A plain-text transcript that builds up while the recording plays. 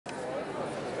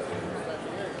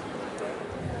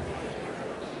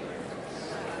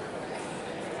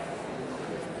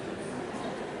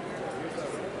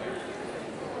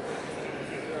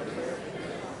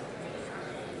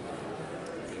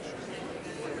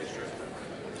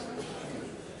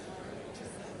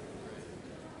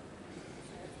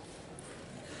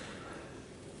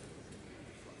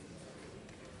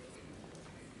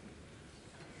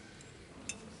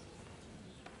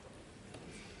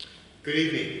Good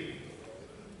evening.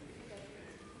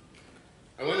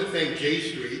 I want to thank J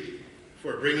Street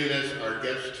for bringing us our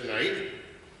guest tonight.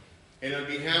 And on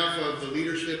behalf of the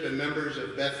leadership and members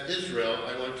of Beth Israel,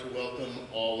 I want to welcome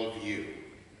all of you.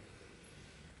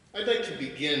 I'd like to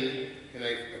begin, and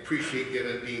I appreciate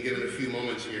being given a few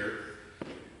moments here,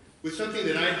 with something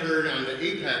that I heard on the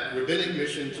APAC rabbinic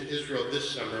mission to Israel this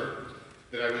summer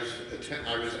that I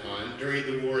was on during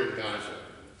the war in Gaza.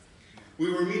 We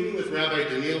were meeting with Rabbi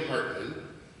Daniel Hartman,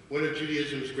 one of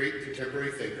Judaism's great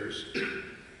contemporary thinkers,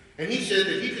 and he said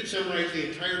that he could summarize the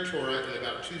entire Torah in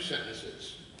about 2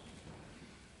 sentences.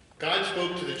 God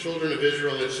spoke to the children of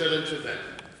Israel and said unto them,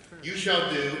 "You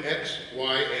shall do X,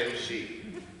 Y, and Z."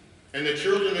 And the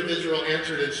children of Israel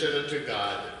answered and said unto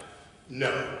God,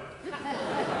 "No."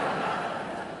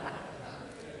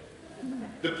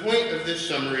 The point of this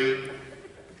summary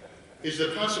is the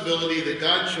possibility that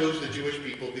God chose the Jewish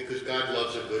people because God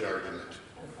loves a good argument.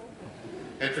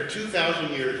 And for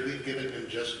 2,000 years, we've given him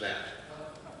just that.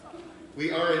 We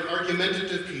are an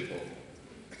argumentative people,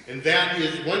 and that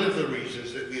is one of the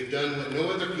reasons that we've done what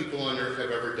no other people on earth have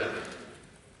ever done.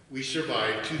 We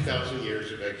survived 2,000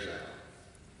 years of exile.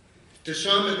 To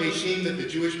some, it may seem that the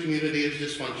Jewish community is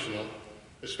dysfunctional,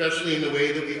 especially in the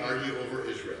way that we argue over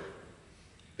Israel.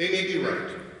 They may be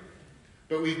right.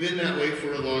 But we've been that way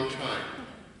for a long time,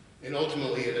 and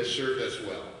ultimately it has served us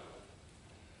well.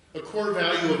 A core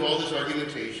value of all this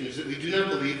argumentation is that we do not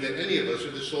believe that any of us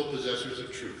are the sole possessors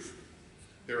of truth.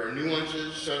 There are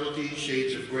nuances, subtleties,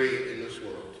 shades of gray in this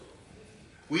world.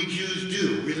 We Jews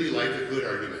do really like a good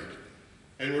argument,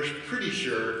 and we're pretty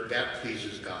sure that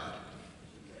pleases God.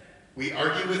 We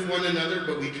argue with one another,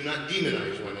 but we do not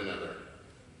demonize one another.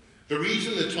 The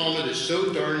reason the Talmud is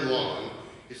so darn long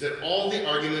is that all the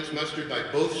arguments mustered by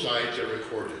both sides are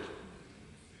recorded.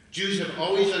 Jews have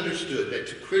always understood that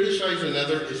to criticize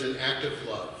another is an act of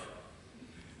love.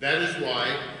 That is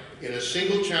why, in a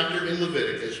single chapter in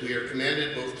Leviticus, we are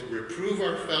commanded both to reprove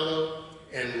our fellow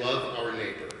and love our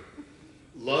neighbor.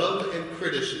 Love and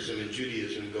criticism in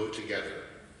Judaism go together.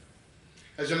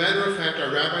 As a matter of fact, our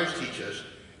rabbis teach us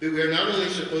that we are not only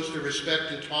supposed to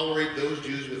respect and tolerate those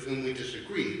Jews with whom we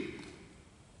disagree,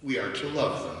 we are to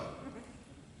love them.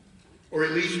 Or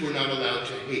at least we're not allowed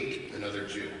to hate another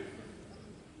Jew.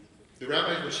 The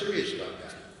rabbis were serious about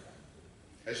that.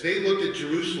 As they looked at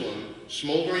Jerusalem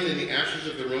smoldering in the ashes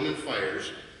of the Roman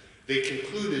fires, they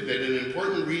concluded that an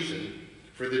important reason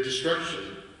for the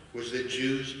destruction was that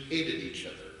Jews hated each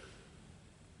other.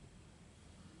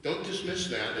 Don't dismiss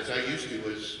that, as I used to,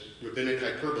 as rabbinic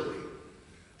hyperbole.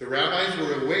 The rabbis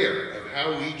were aware of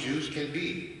how we Jews can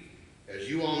be, as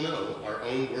you all know, our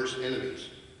own worst enemies.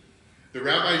 The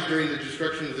rabbis during the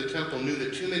destruction of the temple knew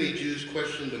that too many Jews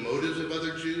questioned the motives of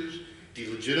other Jews,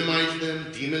 delegitimized them,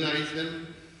 demonized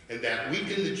them, and that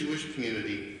weakened the Jewish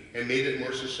community and made it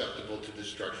more susceptible to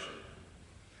destruction.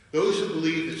 Those who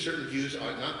believe that certain views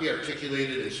ought not be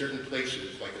articulated in certain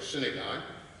places, like a synagogue,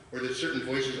 or that certain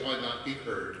voices ought not be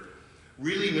heard,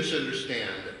 really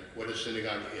misunderstand what a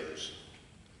synagogue is.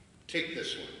 Take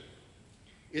this one.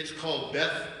 It's called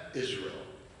Beth Israel,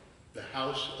 the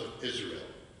house of Israel.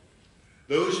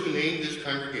 Those who named this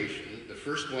congregation, the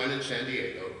first one in San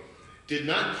Diego, did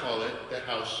not call it the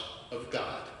house of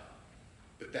God,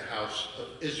 but the house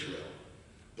of Israel,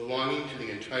 belonging to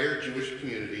the entire Jewish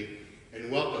community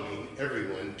and welcoming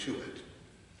everyone to it.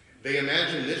 They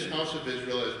imagined this house of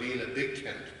Israel as being a big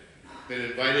tent that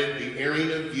invited the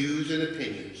airing of views and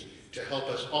opinions to help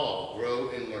us all grow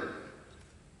and learn.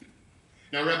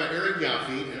 Now, Rabbi Eric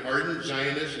Yaffe, an ardent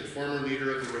Zionist and former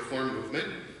leader of the Reform movement,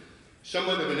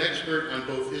 somewhat of an expert on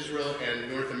both Israel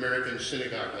and North American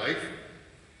synagogue life,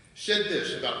 said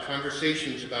this about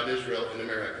conversations about Israel in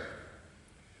America.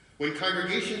 When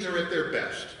congregations are at their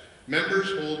best,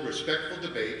 members hold respectful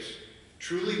debates,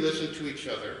 truly listen to each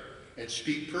other, and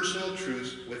speak personal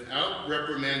truths without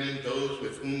reprimanding those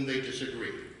with whom they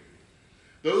disagree.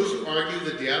 Those who argue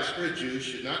that diaspora Jews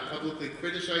should not publicly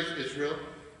criticize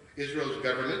Israel's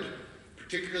government,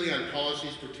 particularly on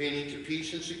policies pertaining to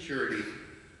peace and security,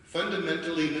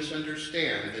 fundamentally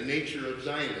misunderstand the nature of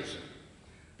Zionism,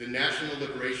 the national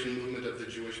liberation movement of the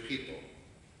Jewish people.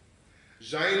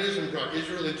 Zionism brought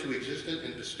Israel into existence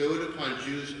and bestowed upon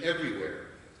Jews everywhere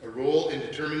a role in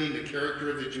determining the character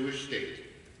of the Jewish state,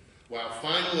 while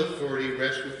final authority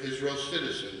rests with Israel's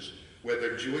citizens,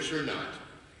 whether Jewish or not.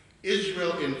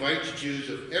 Israel invites Jews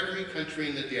of every country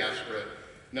in the diaspora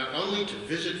not only to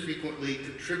visit frequently,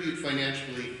 contribute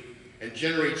financially, and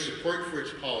generate support for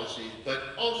its policies, but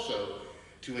also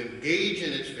to engage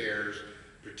in its fairs,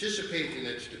 participate in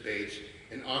its debates,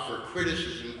 and offer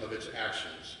criticism of its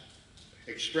actions.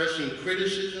 Expressing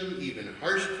criticism, even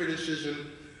harsh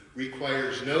criticism,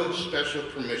 requires no special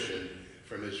permission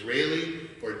from Israeli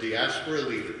or diaspora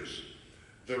leaders.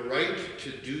 The right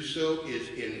to do so is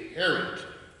inherent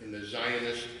in the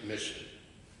Zionist mission.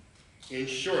 In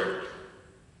short,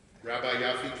 Rabbi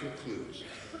Yaffe concludes,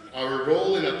 our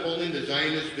role in upholding the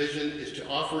Zionist vision is to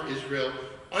offer Israel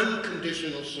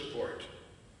unconditional support,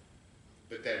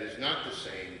 but that is not the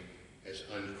same as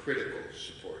uncritical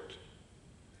support.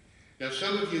 Now,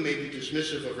 some of you may be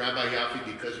dismissive of Rabbi Yaffe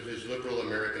because of his liberal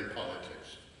American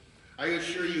politics. I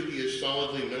assure you he is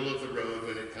solidly middle of the road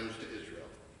when it comes to Israel.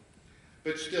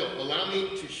 But still, allow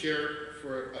me to share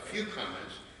for a few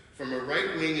comments from a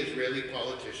right-wing Israeli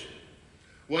politician,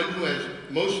 one who has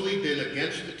mostly been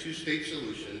against the two-state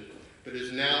solution, but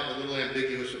is now a little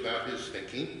ambiguous about his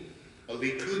thinking, a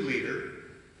Likud leader,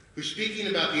 who, speaking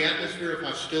about the atmosphere of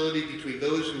hostility between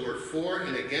those who are for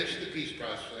and against the peace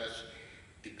process,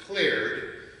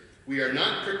 declared, "We are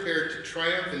not prepared to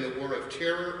triumph in the war of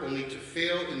terror, only to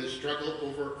fail in the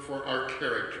struggle for our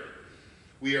character.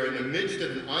 We are in the midst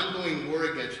of an ongoing war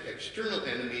against external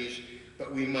enemies,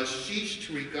 but we must cease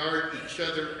to regard each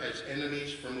other as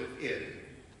enemies from within."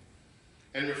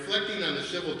 And reflecting on the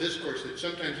civil discourse that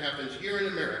sometimes happens here in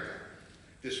America,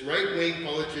 this right-wing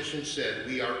politician said,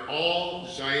 "We are all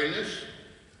Zionists,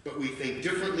 but we think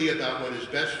differently about what is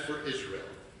best for Israel.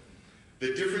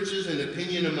 The differences in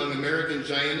opinion among American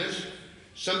Zionists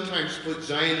sometimes put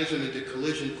Zionism into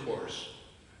collision course,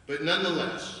 but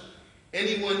nonetheless,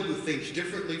 anyone who thinks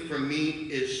differently from me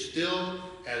is still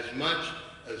as much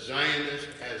a Zionist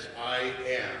as I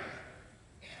am."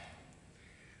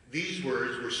 These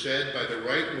words were said by the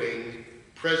right-wing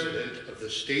president of the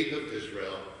State of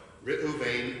Israel,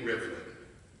 Reuven Rivlin.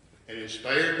 And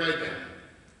inspired by them,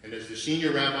 and as the senior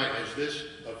rabbi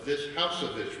of this House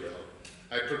of Israel,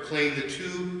 I proclaim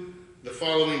the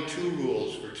following two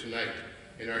rules for tonight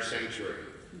in our sanctuary.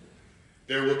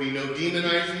 There will be no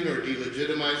demonizing or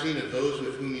delegitimizing of those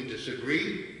with whom you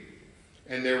disagree,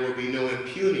 and there will be no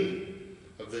impugning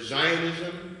of the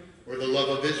Zionism or the love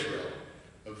of Israel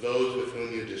of those with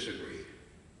whom you disagree.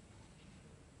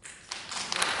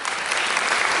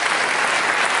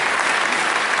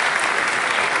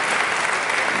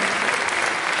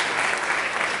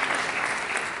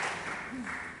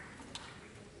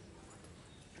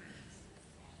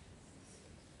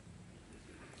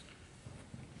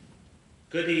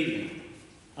 Good evening.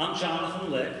 I'm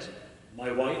Jonathan Licht.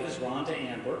 My wife is Rhonda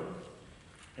Amber,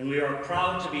 and we are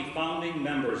proud to be founding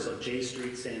members of J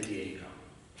Street San Diego.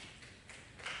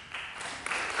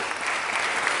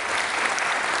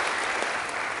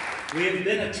 We have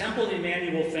been a Temple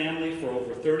Emmanuel family for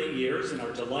over 30 years and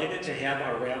are delighted to have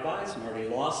our rabbis, Marty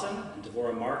Lawson and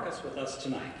Devorah Marcus, with us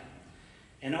tonight.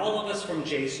 And all of us from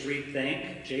J Street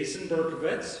thank Jason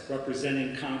Berkowitz,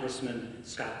 representing Congressman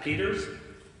Scott Peters,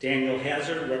 Daniel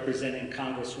Hazard, representing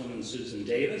Congresswoman Susan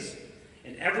Davis,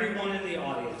 and everyone in the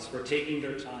audience for taking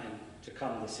their time to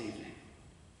come this evening.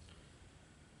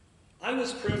 I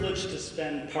was privileged to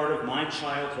spend part of my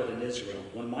childhood in Israel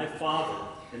when my father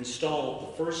installed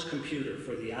the first computer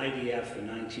for the IDF in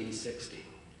 1960.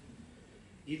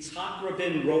 Yitzhak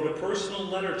Rabin wrote a personal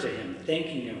letter to him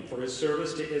thanking him for his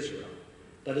service to Israel.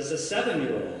 But as a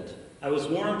 7-year-old, I was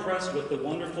more impressed with the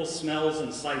wonderful smells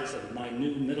and sights of my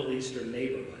new Middle Eastern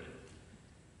neighborhood.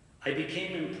 I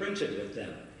became imprinted with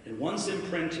them, and once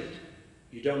imprinted,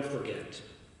 you don't forget.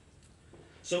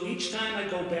 So each time I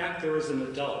go back there as an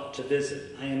adult to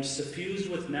visit, I am suffused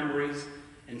with memories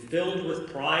and filled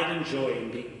with pride and joy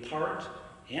in being part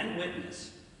and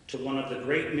witness to one of the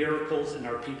great miracles in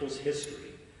our people's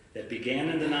history that began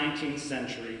in the 19th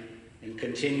century and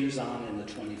continues on in the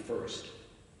 21st.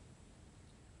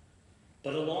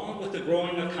 But along with the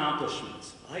growing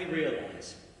accomplishments, I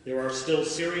realize there are still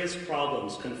serious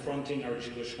problems confronting our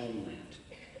Jewish homeland,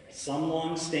 some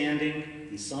long-standing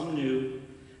and some new,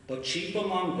 but chief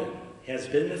among them has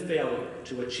been the failure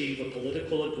to achieve a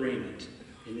political agreement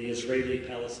in the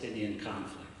Israeli-Palestinian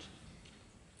conflict.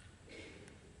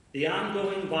 The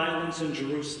ongoing violence in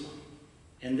Jerusalem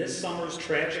and this summer's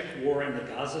tragic war in the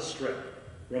Gaza Strip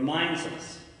reminds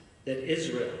us that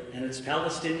Israel and its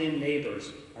Palestinian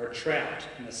neighbors are trapped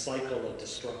in a cycle of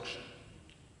destruction.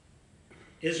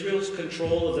 Israel's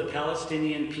control of the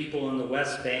Palestinian people in the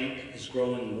West Bank is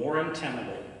growing more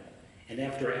untenable, and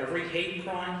after every hate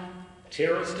crime,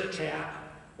 terrorist attack,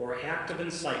 or act of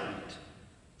incitement,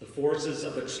 the forces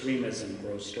of extremism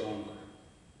grow stronger.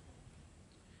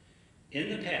 In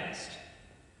the past,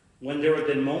 when there have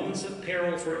been moments of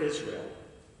peril for Israel,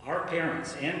 our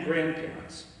parents and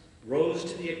grandparents rose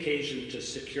to the occasion to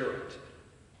secure it,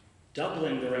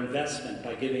 doubling their investment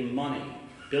by giving money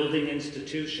building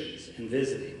institutions, and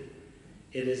visiting.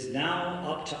 It is now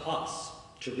up to us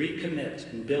to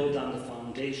recommit and build on the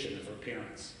foundation of our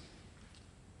parents.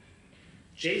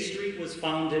 J Street was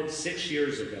founded 6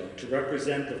 years ago to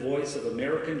represent the voice of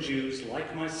American Jews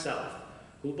like myself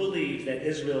who believe that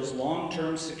Israel's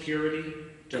long-term security,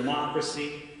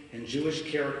 democracy, and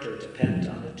Jewish character depend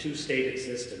on a two-state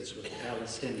existence with the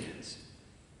Palestinians.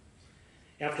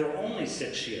 After only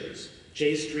 6 years,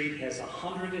 J Street has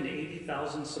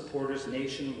 180,000 supporters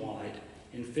nationwide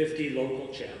in 50 local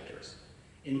chapters,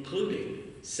 including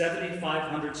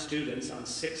 7,500 students on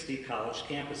 60 college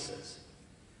campuses.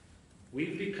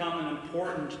 We've become an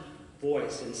important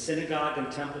voice in synagogue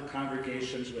and temple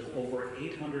congregations with over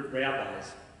 800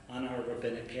 rabbis on our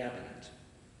rabbinic cabinet.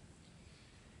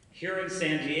 Here in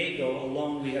San Diego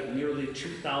alone, we have nearly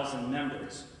 2,000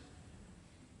 members.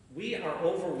 We are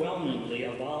overwhelmingly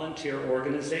a volunteer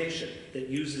organization that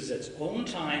uses its own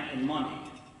time and money.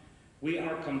 We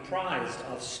are comprised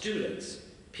of students,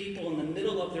 people in the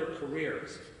middle of their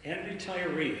careers, and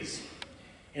retirees,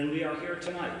 and we are here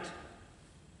tonight.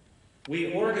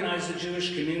 We organize the Jewish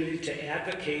community to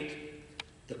advocate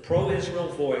the pro-Israel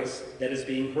voice that is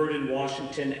being heard in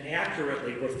Washington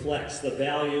accurately reflects the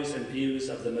values and views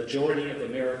of the majority of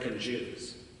American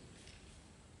Jews.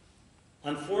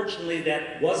 Unfortunately,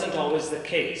 that wasn't always the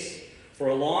case. For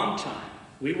a long time,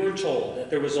 we were told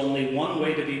that there was only one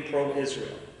way to be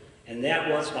pro-Israel, and that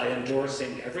was by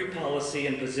endorsing every policy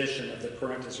and position of the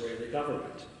current Israeli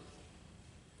government.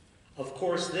 Of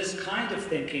course, this kind of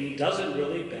thinking doesn't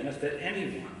really benefit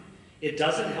anyone. It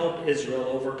doesn't help Israel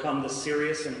overcome the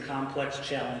serious and complex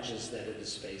challenges that it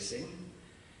is facing,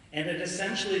 and it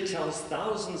essentially tells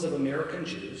thousands of American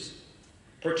Jews,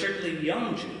 particularly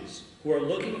young Jews, who are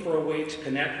looking for a way to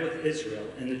connect with Israel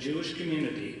and the Jewish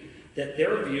community, that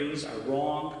their views are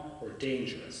wrong or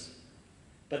dangerous.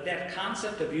 But that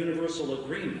concept of universal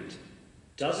agreement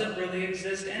doesn't really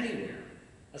exist anywhere,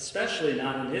 especially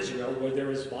not in Israel, where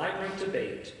there is vibrant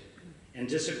debate and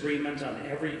disagreement on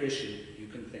every issue you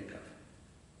can think of.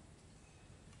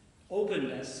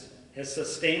 Openness has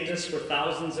sustained us for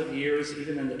thousands of years,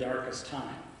 even in the darkest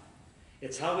time.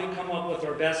 It's how we come up with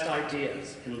our best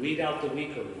ideas and weed out the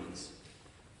weaker ones.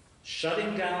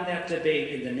 Shutting down that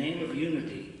debate in the name of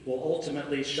unity will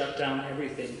ultimately shut down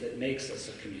everything that makes us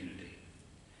a community.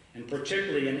 And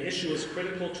particularly an issue as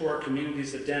critical to our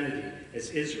community's identity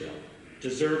as Israel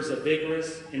deserves a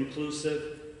vigorous,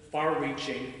 inclusive,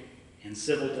 far-reaching, and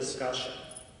civil discussion.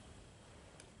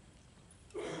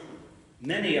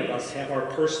 Many of us have our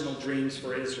personal dreams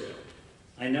for Israel.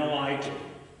 I know I do.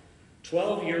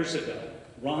 12 years ago,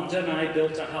 Rhonda and I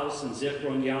built a house in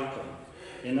Zichron Yaakov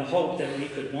in the hope that we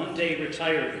could one day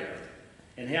retire there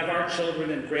and have our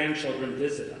children and grandchildren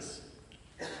visit us.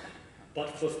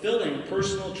 But fulfilling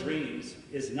personal dreams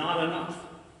is not enough.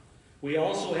 We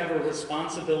also have a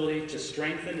responsibility to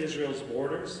strengthen Israel's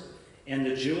borders and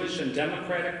the Jewish and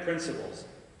democratic principles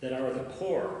that are the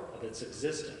core of its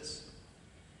existence.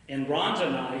 And Rhonda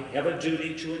and I have a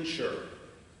duty to ensure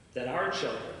that our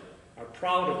children are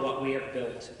proud of what we have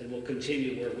built and will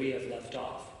continue where we have left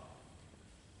off.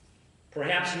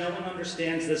 Perhaps no one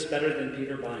understands this better than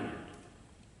Peter Beinart.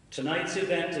 Tonight's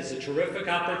event is a terrific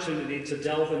opportunity to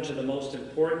delve into the most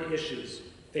important issues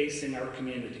facing our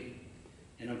community.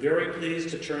 And I'm very pleased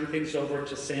to turn things over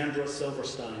to Sandra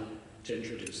Silverstein to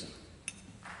introduce him.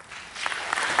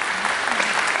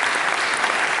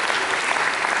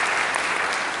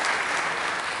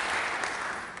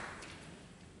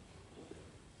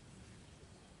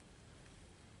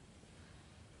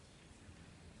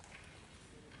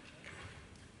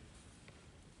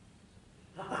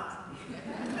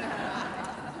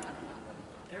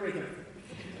 There we go.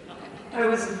 I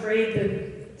was afraid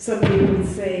that somebody would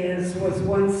say, as was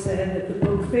once said at the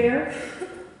book fair,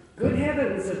 good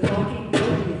heavens, a talking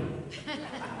podium.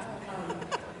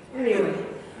 Anyway,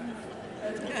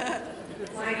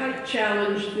 my height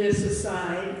challenge this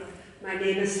aside, my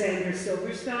name is Sandra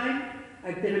Silverstein.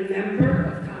 I've been a member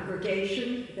of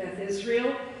Congregation Beth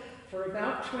Israel for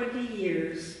about 20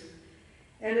 years.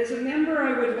 And as a member,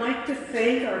 I would like to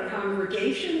thank our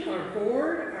congregation, our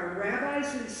board, our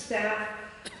rabbis and staff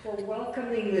for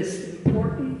welcoming this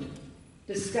important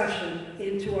discussion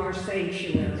into our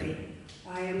sanctuary.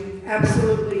 I am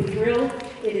absolutely thrilled.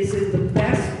 It is in the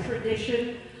best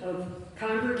tradition of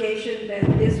Congregation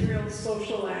Beth Israel's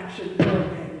social action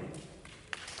program.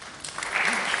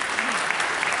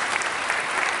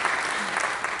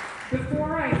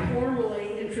 Before I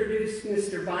formally introduce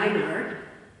Mr. Beinart,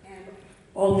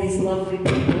 all these lovely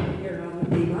people here on the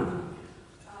bima,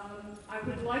 I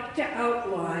would like to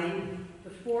outline the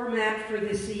format for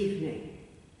this evening.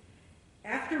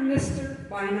 After Mr.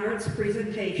 Beinart's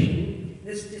presentation,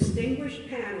 this distinguished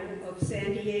panel of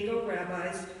San Diego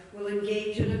rabbis will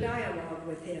engage in a dialogue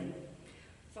with him.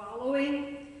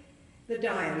 Following the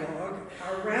dialogue,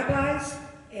 our rabbis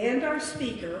and our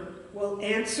speaker will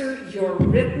answer your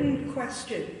written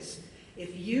questions.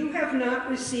 If you have not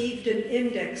received an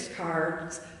index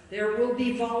card, there will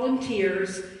be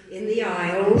volunteers in the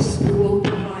aisles who will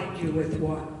provide you with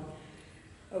one.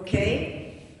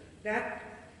 Okay?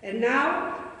 And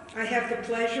now I have the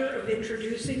pleasure of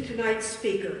introducing tonight's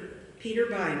speaker, Peter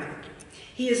Beinart.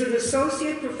 He is an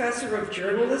associate professor of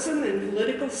journalism and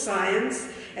political science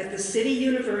at the City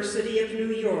University of New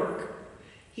York.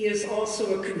 He is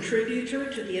also a contributor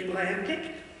to The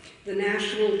Atlantic, the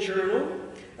National Journal,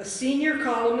 a senior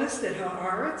columnist at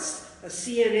Haaretz, a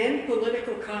CNN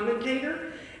political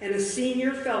commentator, and a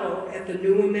senior fellow at the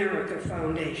New America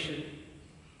Foundation.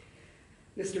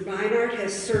 Mr. Beinart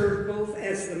has served both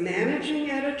as the managing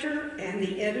editor and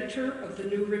the editor of the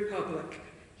New Republic.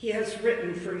 He has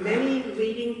written for many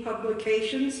leading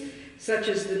publications, such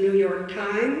as the New York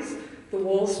Times, the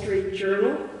Wall Street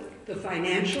Journal, the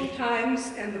Financial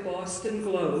Times, and the Boston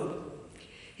Globe.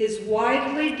 His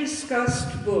widely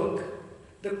discussed book,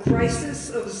 The Crisis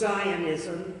of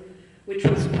Zionism, which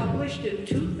was published in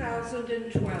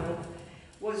 2012,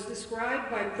 was described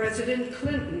by President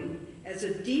Clinton as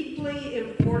a deeply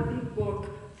important book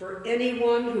for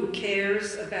anyone who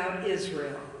cares about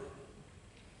Israel.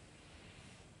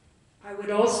 I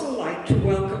would also like to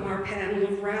welcome our panel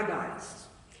of rabbis.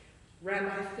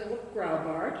 Rabbi Philip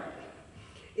Graubart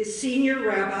is senior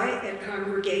rabbi at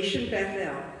Congregation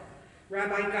Bethel.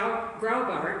 Rabbi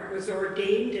Graubart was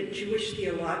ordained at Jewish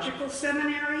Theological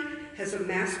Seminary, has a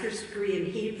master's degree in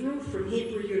Hebrew from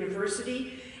Hebrew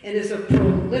University, and is a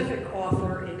prolific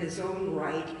author in his own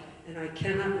right, and I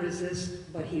cannot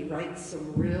resist, but he writes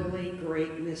some really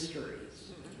great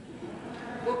mysteries.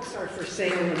 Books are for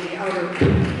sale in the outer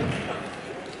room.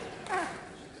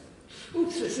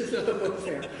 Oops, this isn't the book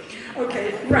fair.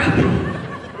 Okay,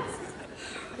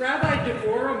 Rabbi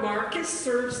Deborah Marcus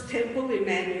serves Temple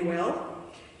Emmanuel.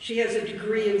 She has a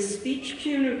degree in speech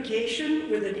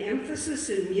communication with an emphasis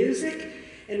in music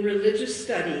and religious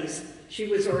studies. She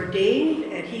was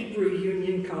ordained at Hebrew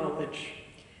Union College.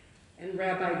 And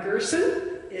Rabbi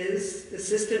Gerson is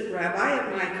assistant rabbi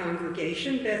at my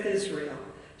congregation, Beth Israel.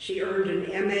 She earned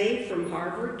an MA from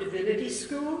Harvard Divinity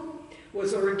School,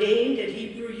 was ordained at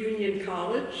Hebrew Union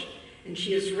College, and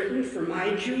she has written for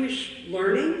My Jewish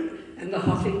Learning and the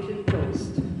Huffington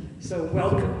Post. So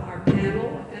welcome our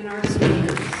panel and our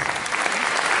speakers.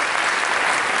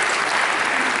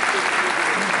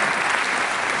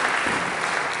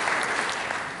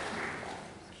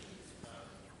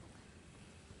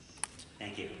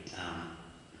 Thank you.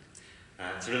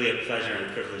 It's really a pleasure and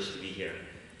a privilege to be here.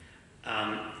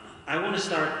 I want to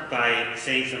start by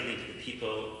saying something to the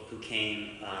people who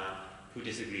came who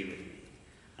disagree with me.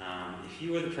 If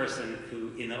you are the person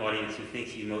who, in the audience, who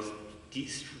thinks you most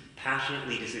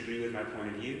passionately disagree with my point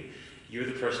of view, you're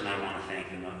the person I want to thank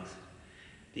the most.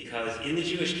 Because in the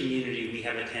Jewish community, we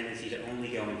have a tendency to only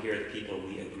go and hear the people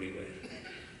we agree with.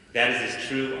 That is as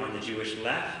true on the Jewish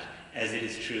left as it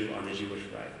is true on the Jewish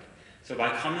right. So by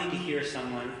coming to hear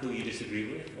someone who you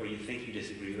disagree with, or you think you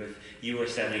disagree with, you are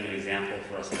setting an example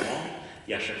for us all.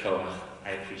 Yasher Koach.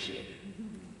 I appreciate it.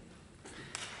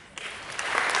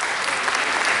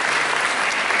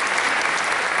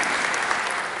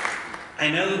 I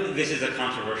know this is a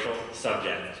controversial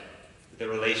subject, the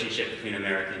relationship between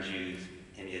American Jews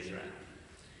and Israel.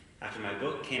 After my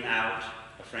book came out,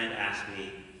 a friend asked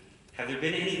me, have there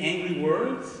been any angry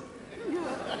words?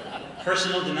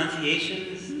 Personal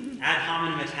denunciations? Ad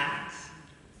hominem attacks?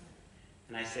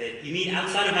 And I said, you mean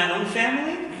outside of my own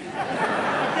family?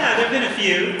 Yeah, there have been a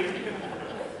few.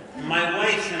 My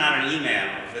wife sent out an email,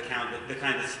 the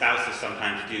kind that spouses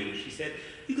sometimes do. She said,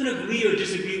 you can agree or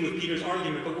disagree with Peter's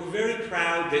argument, but we're very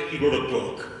proud that he wrote a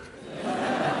book.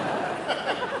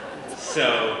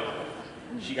 So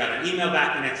she got an email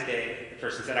back the next day. The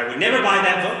person said, I would never buy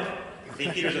that book. I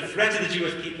think Peter's a threat to the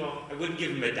Jewish people. I wouldn't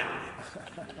give him a dime.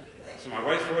 So my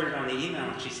wife forwarded on the email,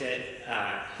 and she said,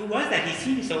 who was that? He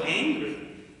seemed so angry.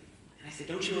 And I said,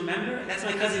 don't you remember? That's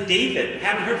my cousin David. I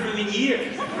haven't heard from him in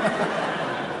years.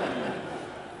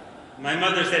 My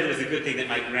mother said it was a good thing that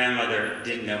my grandmother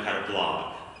didn't know how to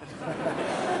blog.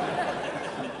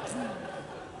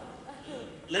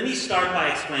 Let me start by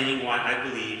explaining why I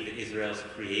believe that Israel's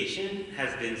creation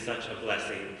has been such a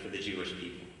blessing for the Jewish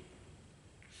people.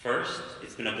 First,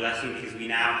 it's been a blessing because we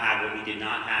now have what we did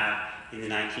not have in the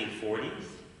 1940s,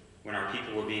 when our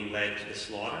people were being led to the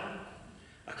slaughter,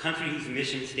 a country whose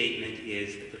mission statement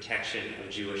is the protection of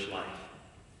Jewish life.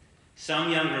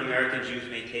 Some younger American Jews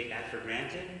may take that for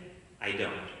granted. I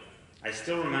don't. I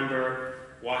still remember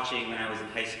watching when I was in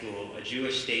high school a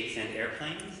Jewish state send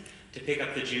airplanes to pick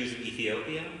up the Jews of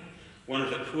Ethiopia, one of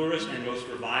the poorest and most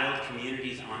reviled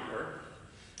communities on earth,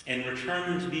 and return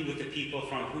them to be with the people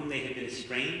from whom they had been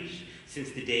estranged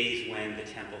since the days when the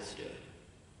temple stood.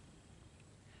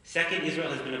 Second,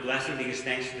 Israel has been a blessing because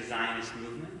thanks to the Zionist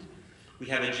movement, we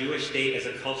have a Jewish state as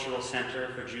a cultural center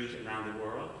for Jews around the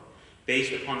world,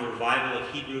 based upon the revival of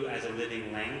Hebrew as a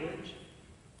living language,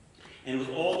 and with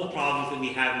all the problems that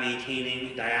we have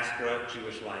maintaining diaspora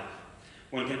Jewish life.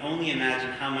 One can only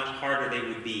imagine how much harder they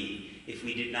would be if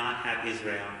we did not have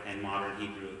Israel and modern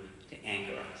Hebrew to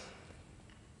anchor us.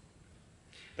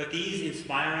 But these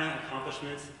inspiring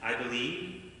accomplishments, I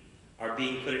believe, are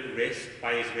being put at risk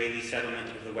by Israeli settlement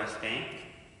of the West Bank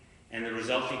and the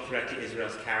resulting threat to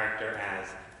Israel's character as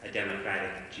a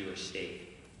democratic Jewish state.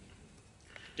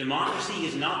 Democracy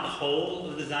is not the whole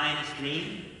of the Zionist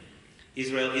dream.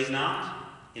 Israel is not,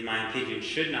 in my opinion,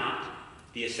 should not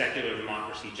be a secular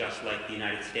democracy just like the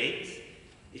United States.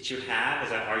 It should have,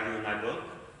 as I argue in my book,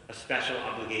 a special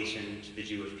obligation to the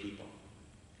Jewish people.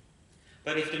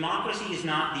 But if democracy is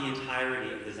not the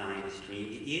entirety of the Zionist dream,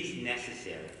 it is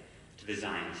necessary to the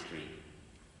Zionist dream.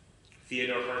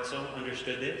 Theodor Herzl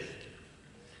understood this.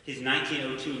 His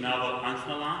 1902 novel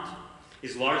Antmaland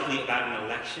is largely about an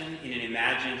election in an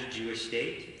imagined Jewish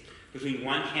state between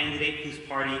one candidate whose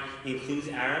party includes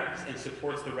Arabs and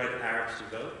supports the right of Arabs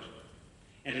to vote,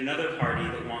 and another party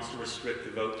that wants to restrict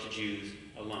the vote to Jews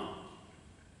alone.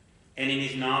 And in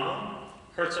his novel,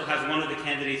 Herzl has one of the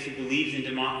candidates who believes in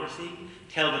democracy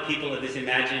tell the people of this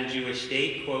imagined Jewish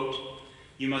state, quote,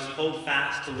 "You must hold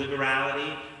fast to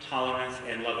liberality, tolerance,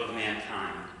 and love of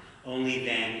mankind. Only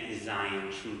then is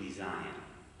Zion truly Zion."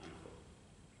 Unquote.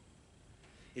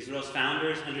 Israel's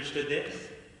founders understood this.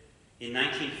 In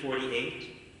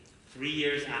 1948, 3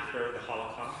 years after the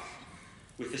Holocaust,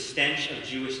 with the stench of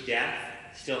Jewish death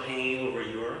still hanging over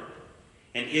Europe,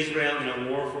 and Israel in a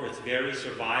war for its very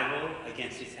survival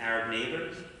against its Arab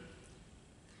neighbors,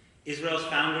 Israel's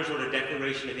founders wrote a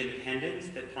Declaration of Independence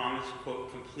that promised, quote,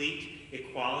 "complete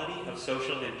equality of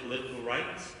social and political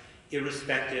rights,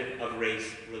 irrespective of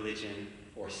race, religion,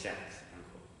 or sex,"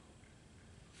 unquote.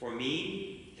 For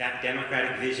me, that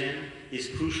democratic vision is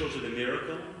crucial to the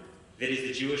miracle that is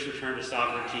the Jewish return to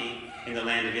sovereignty in the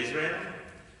land of Israel,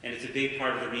 and it's a big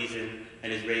part of the reason an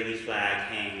Israeli flag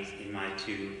hangs in my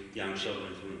 2 young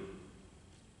children's room.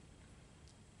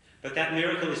 But that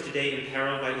miracle is today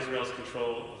imperiled by Israel's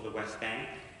control of the West Bank,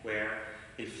 where,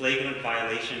 in flagrant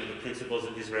violation of the principles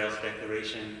of Israel's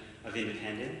Declaration of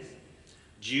Independence,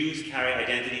 Jews carry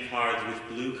identity cards with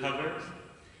blue covers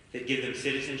that give them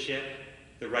citizenship,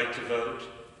 the right to vote,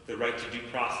 the right to due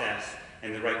process,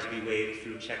 and the right to be waived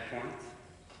through checkpoints.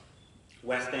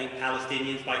 West Bank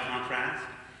Palestinians, by contrast,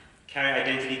 carry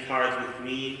identity cards with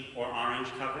green or orange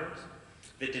covers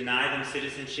that deny them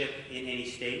citizenship in any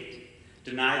state,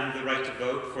 deny them the right to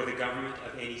vote for the government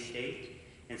of any state,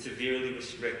 and severely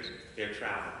restrict their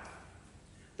travel.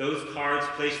 Those cards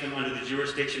place them under the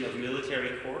jurisdiction of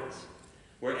military courts,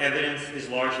 where evidence is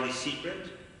largely secret,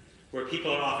 where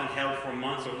people are often held for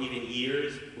months or even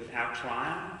years without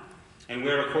trial, and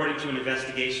where, according to an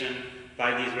investigation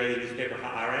by the Israeli newspaper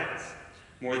Haaretz,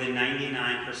 more than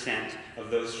 99%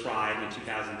 of those tried in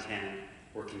 2010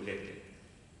 were convicted.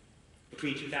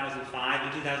 Between 2005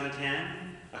 and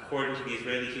 2010, according to the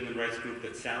Israeli human rights group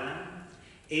B'Tselem,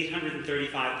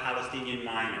 835 Palestinian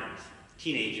minors,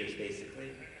 teenagers basically,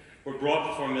 were brought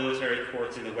before military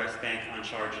courts in the West Bank on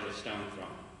charges of stone throwing.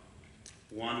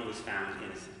 One was found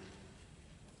innocent.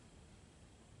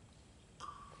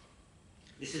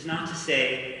 This is not to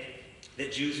say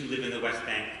that Jews who live in the West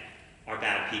Bank are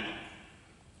bad people.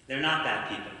 They're not bad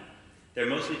people. They're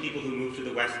mostly people who moved to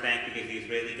the West Bank because the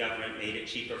Israeli government made it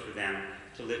cheaper for them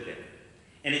to live there.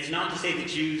 And it's not to say that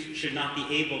Jews should not be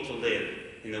able to live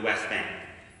in the West Bank,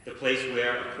 the place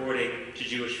where, according to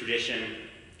Jewish tradition,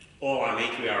 all our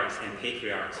matriarchs and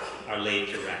patriarchs are laid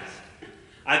to rest.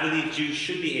 I believe Jews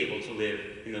should be able to live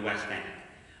in the West Bank,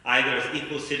 either as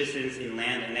equal citizens in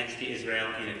land annexed to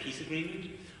Israel in a peace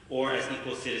agreement, or as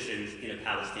equal citizens in a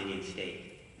Palestinian state.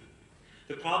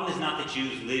 The problem is not that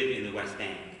Jews live in the West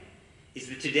Bank. It's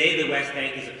that today the West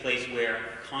Bank is a place where,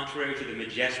 contrary to the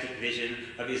majestic vision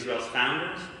of Israel's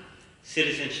founders,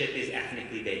 citizenship is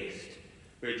ethnically based,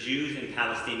 where Jews and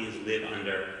Palestinians live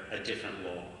under a different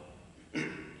law.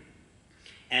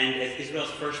 And as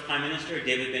Israel's first prime minister,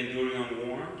 David Ben-Gurion,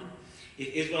 warned,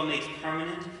 if Israel makes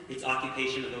permanent its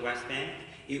occupation of the West Bank,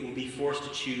 it will be forced to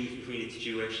choose between its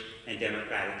Jewish and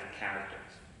democratic characters.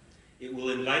 It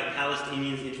will invite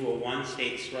Palestinians into a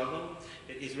one-state struggle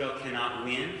that Israel cannot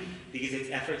win because its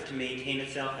efforts to maintain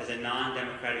itself as a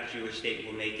non-democratic Jewish state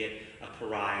will make it a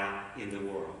pariah in the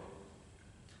world.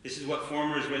 This is what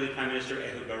former Israeli Prime Minister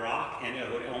Ehud Barak and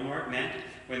Ehud Olmert meant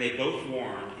when they both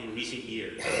warned in recent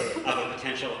years of a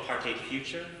potential apartheid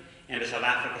future and a South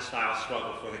Africa-style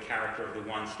struggle for the character of the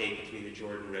one state between the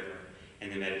Jordan River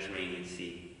and the Mediterranean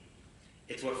Sea.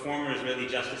 It's what former Israeli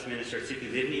Justice Minister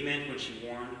Tzipi Livni meant when she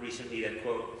warned recently that,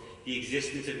 quote, the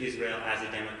existence of Israel as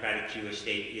a democratic Jewish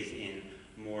state is in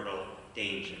mortal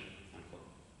danger, unquote.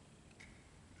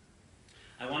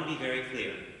 I want to be very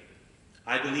clear.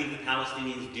 I believe the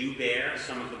Palestinians do bear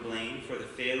some of the blame for the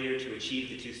failure to achieve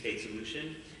the two-state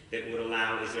solution that would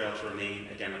allow Israel to remain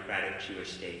a democratic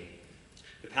Jewish state.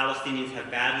 The Palestinians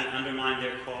have badly undermined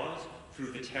their cause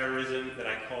through the terrorism that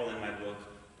I call in my book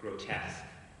grotesque.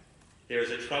 There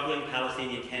is a troubling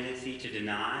Palestinian tendency to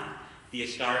deny the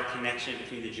historic connection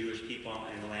between the Jewish people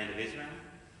and the land of Israel.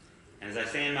 And as I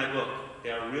say in my book,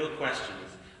 there are real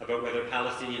questions about whether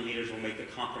Palestinian leaders will make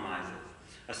the compromises,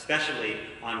 especially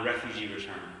on refugee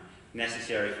return,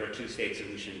 necessary for a two-state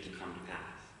solution to come to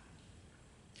pass.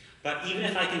 But even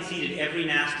if I conceded every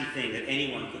nasty thing that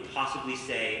anyone could possibly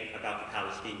say about the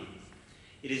Palestinians,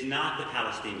 it is not the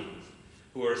Palestinians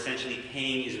who are essentially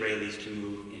paying Israelis to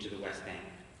move into the West Bank.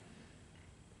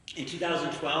 In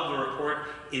 2012, a report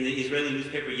in the Israeli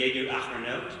newspaper Yediot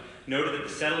Ahronot noted that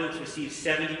the settlements receive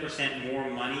 70% more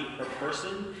money per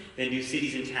person than do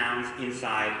cities and towns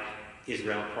inside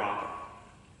Israel proper.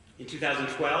 In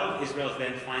 2012, Israel's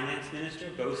then finance minister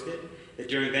boasted that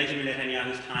during Benjamin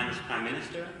Netanyahu's time as prime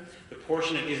minister, the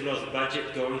portion of Israel's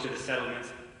budget going to the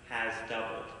settlements has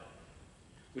doubled,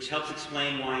 which helps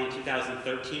explain why in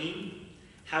 2013,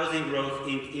 housing growth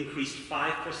increased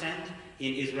 5%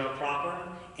 in Israel proper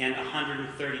and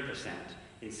 130%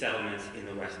 in settlements in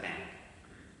the West Bank.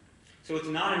 So it's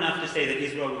not enough to say that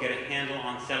Israel will get a handle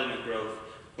on settlement growth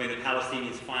when the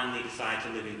Palestinians finally decide to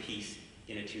live in peace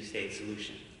in a two-state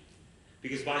solution.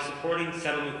 Because by supporting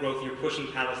settlement growth, you're pushing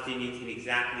Palestinians in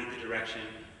exactly the direction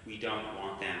we don't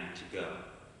want them to go.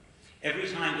 Every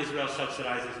time Israel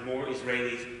subsidizes more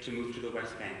Israelis to move to the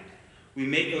West Bank, we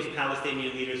make those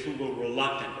Palestinian leaders who will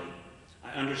reluctantly,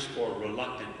 I underscore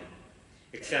reluctantly,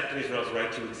 accept Israel's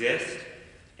right to exist,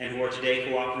 and who are today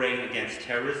cooperating against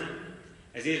terrorism,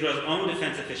 as Israel's own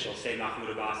defense officials say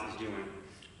Mahmoud Abbas is doing,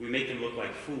 we make them look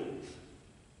like fools.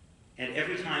 And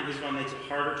every time Israel makes it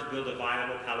harder to build a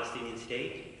viable Palestinian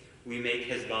state, we make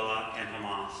Hezbollah and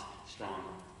Hamas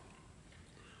stronger.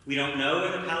 We don't know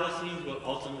whether Palestinians will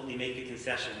ultimately make the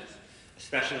concessions,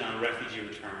 especially on refugee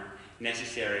return,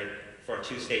 necessary for a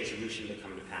two-state solution to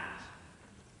come to pass.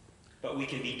 But we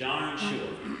can be darn sure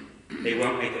they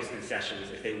won't make those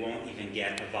concessions if they won't even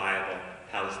get a viable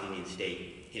Palestinian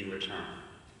state in return.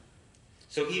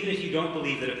 So even if you don't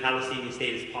believe that a Palestinian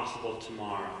state is possible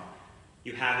tomorrow,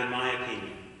 you have, in my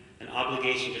opinion, an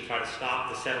obligation to try to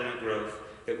stop the settlement growth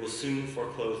that will soon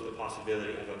foreclose the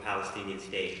possibility of a Palestinian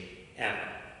state, ever.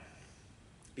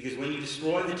 Because when you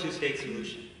destroy the two-state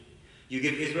solution, you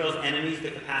give Israel's enemies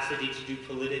the capacity to do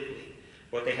politically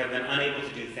what they have been unable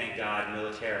to do, thank God,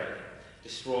 militarily,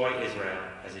 destroy Israel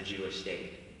as a Jewish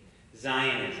state.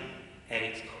 Zionism, at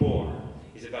its core,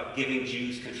 is about giving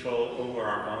Jews control over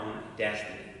our own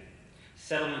destiny.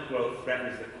 Settlement growth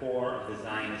threatens the core of the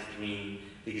Zionist dream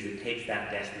because it takes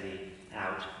that destiny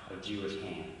out of Jewish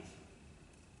hands.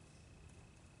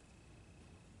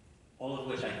 All of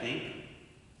which, I think,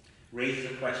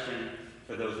 raises a question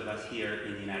for those of us here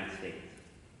in the United States.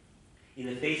 In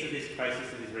the face of this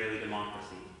crisis of Israeli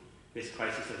democracy, this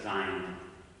crisis of Zionism,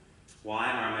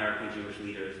 why are American Jewish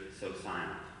leaders so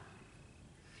silent?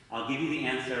 I'll give you the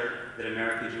answer that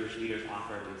American Jewish leaders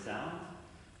offer themselves,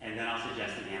 and then I'll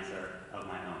suggest an answer of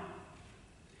my own.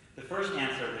 The first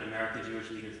answer that American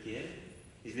Jewish leaders give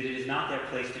is that it is not their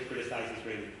place to criticize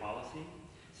Israeli policy,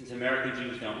 since American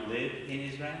Jews don't live in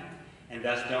Israel, and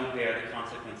thus don't bear the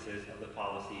consequences of the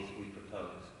policies we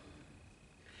propose.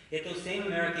 Yet those same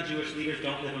American Jewish leaders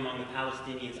don't live among the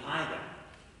Palestinians either,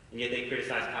 and yet they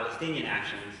criticize Palestinian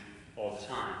actions all the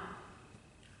time.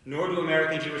 Nor do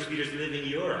American Jewish leaders live in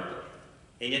Europe,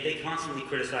 and yet they constantly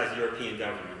criticize European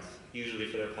governments, usually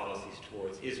for their policies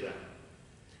towards Israel.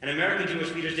 And American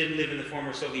Jewish leaders didn't live in the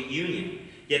former Soviet Union,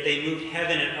 yet they moved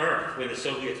heaven and earth when the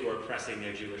Soviets were oppressing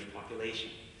their Jewish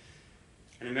population.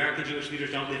 And American Jewish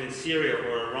leaders don't live in Syria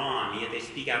or Iran, yet they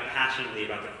speak out passionately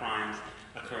about the crimes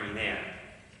occurring there.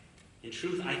 In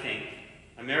truth, I think,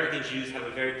 American Jews have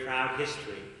a very proud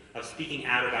history of speaking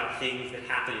out about things that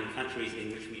happen in countries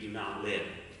in which we do not live.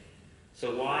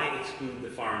 So why exclude the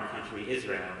foreign country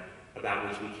Israel, about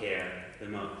which we care the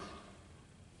most?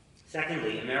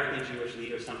 Secondly, American Jewish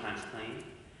leaders sometimes claim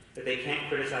that they can't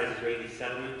criticize Israeli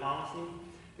settlement policy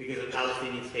because a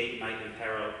Palestinian state might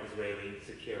imperil Israeli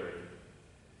security.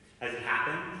 As it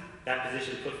happens, that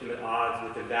position puts them at odds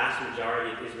with the vast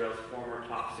majority of Israel's former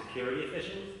top security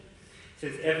officials,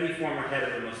 since every former head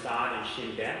of the Mossad and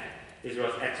Shin Bet,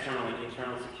 Israel's external and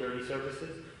internal security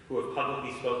services, who have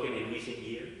publicly spoken in recent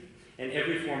years, and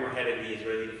every former head of the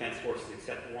Israeli Defense Forces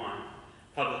except one,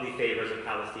 publicly favors a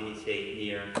Palestinian state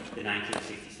near the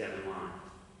 1967 line.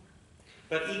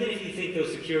 But even if you think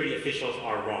those security officials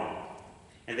are wrong,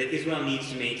 and that Israel needs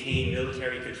to maintain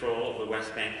military control of the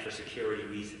West Bank for security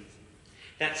reasons,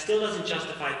 that still doesn't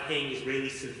justify paying Israeli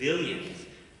civilians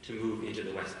to move into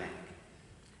the West Bank.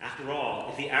 After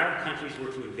all, if the Arab countries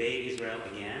were to invade Israel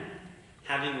again,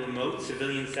 having remote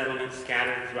civilian settlements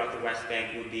scattered throughout the West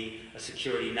Bank would be a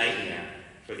security nightmare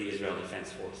for the Israel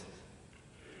Defense Forces.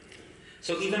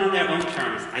 So even on their own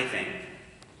terms, I think,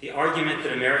 the argument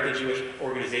that American Jewish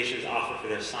organizations offer for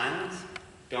their silence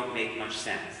don't make much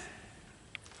sense.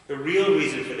 The real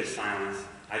reason for this silence,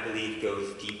 I believe,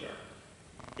 goes deeper.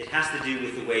 It has to do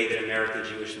with the way that American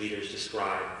Jewish leaders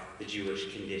describe the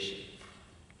Jewish condition.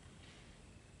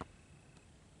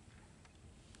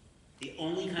 The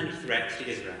only kind of threats to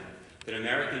Israel that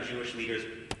American Jewish leaders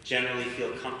generally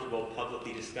feel comfortable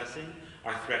publicly discussing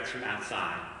are threats from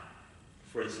outside.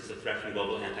 For instance, the threat from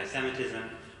global anti-Semitism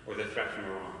or the threat from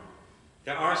Iran.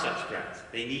 There are such threats.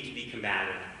 They need to be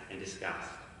combated and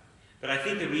discussed. But I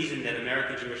think the reason that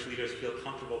American Jewish leaders feel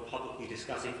comfortable publicly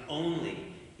discussing only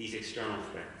these external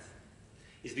threats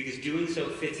is because doing so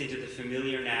fits into the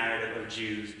familiar narrative of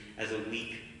Jews as a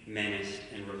weak, menaced,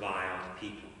 and reviled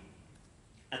people.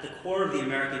 At the core of the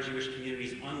American Jewish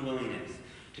community's unwillingness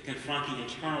to confront the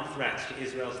internal threats to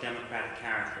Israel's democratic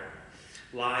character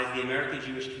lies the American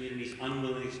Jewish community's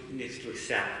unwillingness to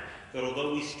accept that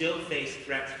although we still face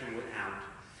threats from without,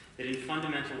 that in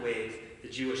fundamental ways the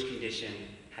Jewish condition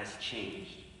has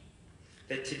changed.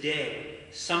 That today,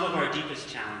 some of our deepest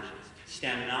challenges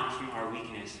stem not from our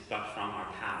weakness, but from our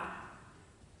power.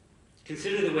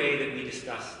 Consider the way that we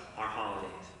discuss our holidays.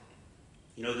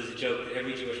 You know, there's a joke that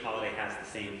every Jewish holiday has the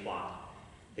same plot.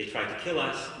 They tried to kill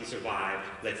us, we survived,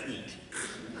 let's eat.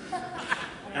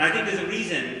 And I think there's a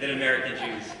reason that American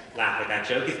Jews laugh at that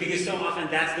joke. It's because so often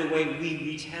that's the way we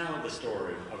retell the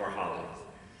story of our holidays.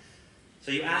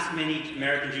 So you ask many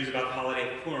American Jews about the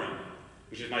holiday of Purim,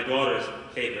 which is my daughter's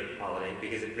favorite holiday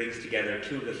because it brings together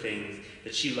two of the things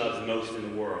that she loves most in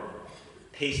the world,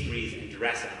 pastries and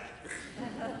dress-up.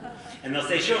 And they'll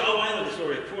say, sure, oh, I love the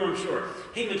story of Purim, sure.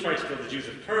 Haman tried to kill the Jews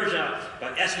of Persia,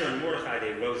 but Esther and Mordecai,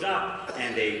 they rose up,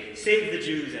 and they saved the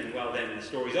Jews, and well, then the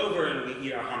story's over, and we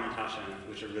eat our hamantashen,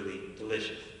 which are really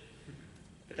delicious.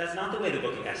 But that's not the way the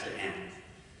book of Esther ends.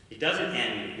 It doesn't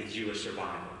end with Jewish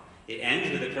survival. It ends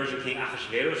with the Persian king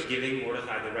Ahasuerus giving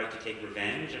Mordecai the right to take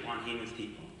revenge upon Haman's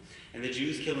people, and the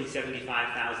Jews killing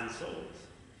 75,000 souls.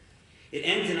 It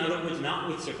ends, in other words, not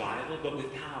with survival, but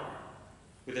with power.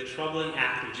 With a troubling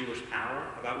act of Jewish power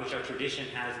about which our tradition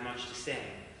has much to say.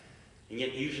 And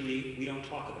yet usually we don't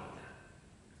talk about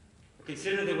that. Or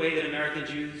consider the way that American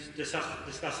Jews discuss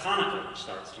Hanukkah, which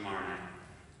starts tomorrow night,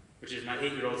 which is my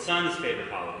 8-year-old son's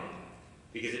favorite holiday,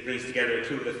 because it brings together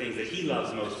two of the things that he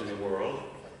loves most in the world,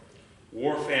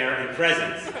 warfare and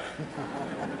presents. A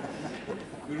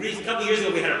couple years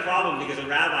ago we had a problem because a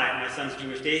rabbi at my son's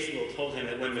Jewish day school told him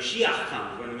that when Mashiach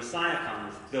comes, when the Messiah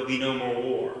comes, there'll be no more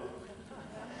war.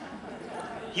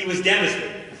 He was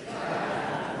devastated.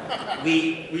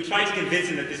 We tried to convince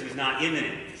him that this was not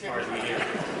imminent, as far as we knew.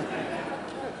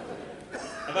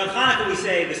 About Hanukkah, we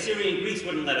say the Syrian Greeks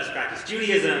wouldn't let us practice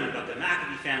Judaism, but the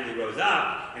Maccabee family rose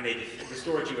up, and they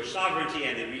restored Jewish sovereignty,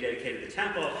 and they rededicated the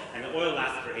temple, and the oil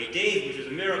lasted for 8 days, which was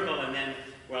a miracle, and then,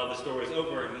 well, the story's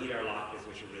over, and we eat our latkes,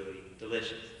 which are really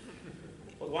delicious.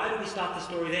 But why do we stop the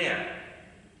story there?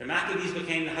 The Maccabees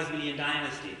became the Hasmonean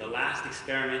dynasty, the last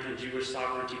experiment in Jewish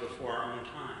sovereignty before our own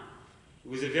time. It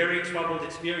was a very troubled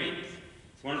experience.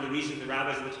 It's one of the reasons the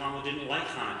rabbis of the Talmud didn't like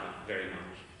Hanukkah very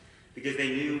much, because they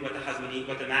knew what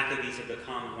the Maccabees had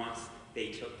become once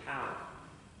they took power.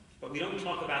 But we don't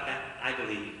talk about that, I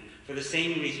believe, for the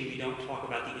same reason we don't talk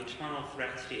about the internal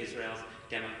threats to Israel's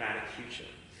democratic future,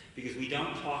 because we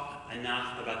don't talk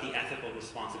enough about the ethical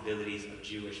responsibilities of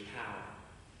Jewish power.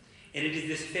 And it is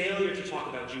this failure to talk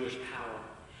about Jewish power,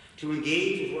 to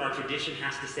engage with what our tradition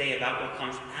has to say about what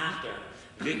comes after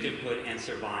victimhood and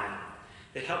survival,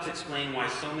 that helps explain why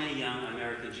so many young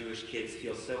American Jewish kids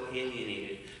feel so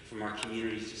alienated from our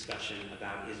community's discussion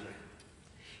about Israel.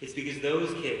 It's because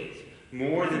those kids,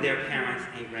 more than their parents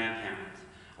and grandparents,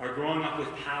 are growing up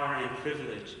with power and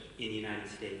privilege in the United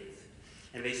States.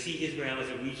 and they see Israel as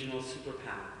a regional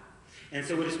superpower. And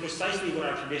so it is precisely what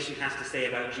our tradition has to say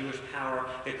about Jewish power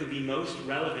that could be most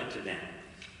relevant to them,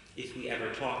 if we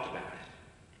ever talked about it.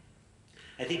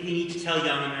 I think we need to tell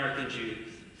young American Jews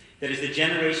that as the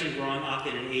generation growing up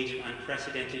in an age of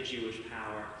unprecedented Jewish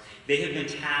power, they have been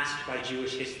tasked by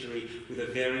Jewish history with a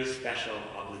very special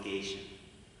obligation.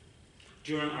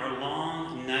 During our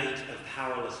long night of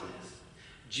powerlessness,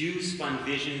 Jews spun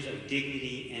visions of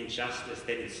dignity and justice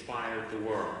that inspired the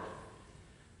world.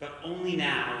 But only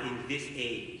now, in this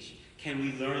age, can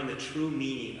we learn the true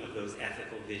meaning of those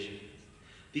ethical visions.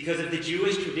 Because if the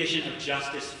Jewish tradition of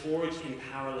justice forged in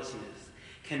powerlessness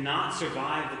cannot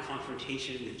survive the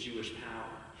confrontation with Jewish power,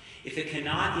 if it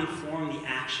cannot inform the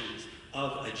actions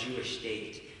of a Jewish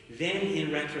state, then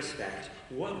in retrospect,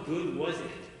 what good was it?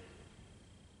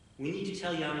 We need to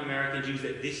tell young American Jews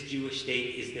that this Jewish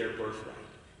state is their birthright,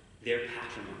 their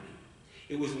patrimony.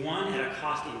 It was won at a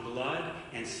cost in blood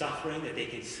and suffering that they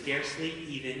can scarcely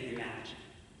even imagine.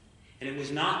 And it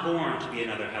was not born to be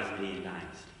another Hasmonean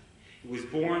dynasty. It was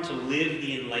born to live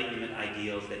the Enlightenment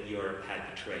ideals that Europe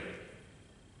had betrayed.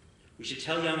 We should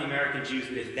tell young American Jews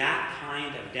that if that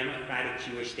kind of democratic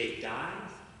Jewish state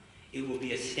dies, it will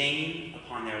be a stain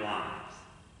upon their lives.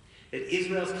 That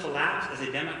Israel's collapse as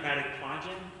a democratic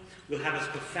project will have as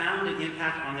profound an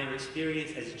impact on their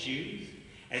experience as Jews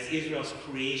as Israel's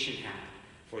creation had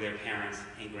for their parents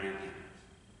and grandparents.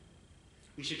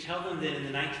 We should tell them that in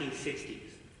the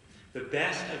 1960s, the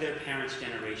best of their parents'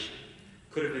 generation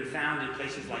could have been found in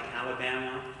places like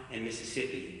Alabama and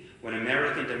Mississippi when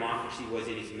American democracy was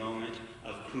in its moment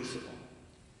of crucible,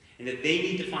 and that they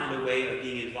need to find a way of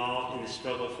being involved in the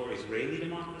struggle for Israeli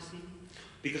democracy,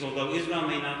 because although Israel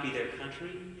may not be their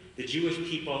country, the Jewish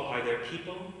people are their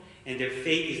people, and their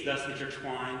fate is thus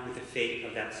intertwined with the fate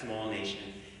of that small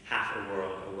nation half a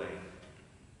world away.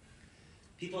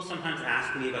 People sometimes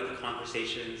ask me about the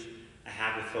conversations I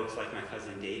have with folks like my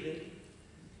cousin David,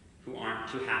 who aren't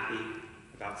too happy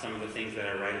about some of the things that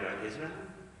I write about Israel.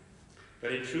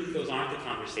 But in truth, those aren't the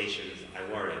conversations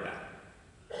I worry about.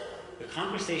 The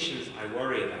conversations I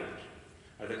worry about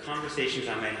are the conversations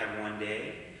I may have one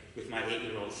day with my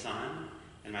 8-year-old son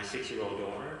and my 6-year-old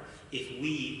daughter if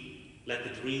we let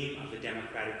the dream of a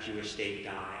democratic Jewish state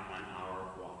die on our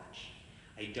watch.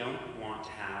 I don't want to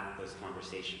have those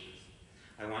conversations.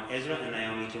 I want Ezra and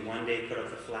Naomi to one day put up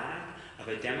the flag of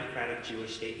a democratic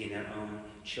Jewish state in their own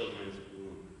children's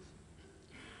wombs.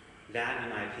 That, in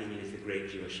my opinion, is the great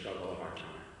Jewish struggle of our time.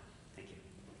 Thank you.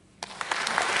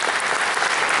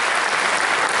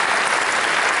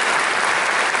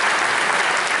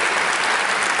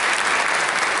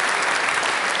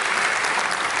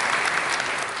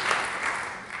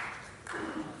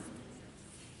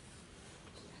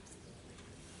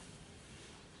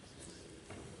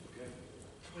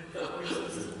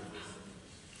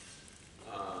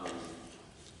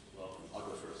 Well, I'll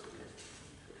go first.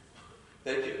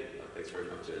 Thank you. Thanks very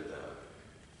much, and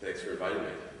thanks for inviting me.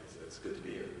 It's good to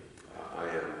be here.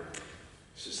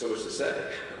 There's just so much to say.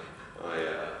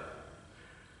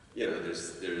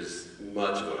 There's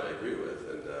much of what I agree with,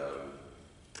 and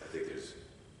I think there's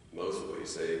most of what you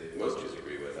say, most Jews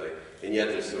agree with, and yet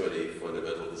there's so many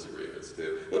fundamental disagreements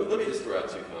too. Let me just throw out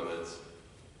 2 comments,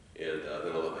 and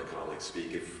then I'll let my colleagues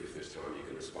speak. If there's time, you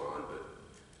can respond,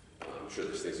 but I'm sure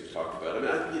there's things you've talked about.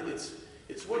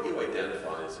 It's what you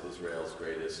identify as Israel's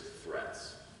greatest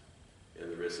threats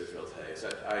and the risks Israel takes.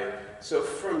 So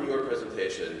from your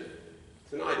presentation,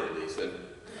 tonight at least, and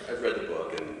I've read the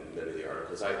book and many of the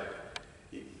articles,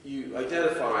 you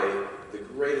identify the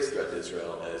greatest threat to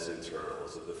Israel as internal,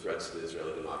 as the threats to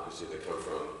Israeli democracy that come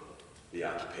from the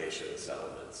occupation and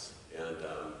settlements. And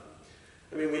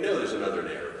we know there's another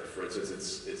narrative. For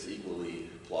instance, it's equally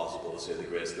plausible to say the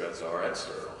greatest threats are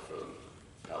external, from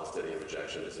Palestinian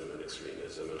rejectionism and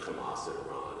extremism and Hamas in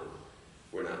Iran, and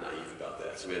we're not naive about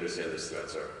that. So we understand these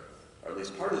threats are at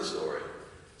least part of the story.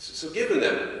 So given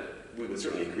that, we would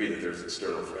certainly agree that there's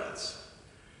external threats,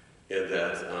 and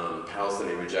that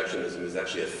Palestinian rejectionism is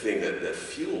actually a thing that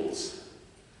fuels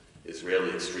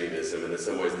Israeli extremism and in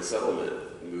some ways the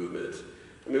settlement movement.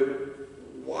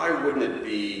 Why wouldn't it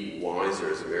be wiser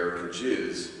as American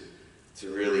Jews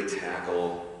to really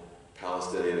tackle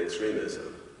Palestinian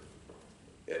extremism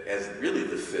as really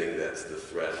the thing that's the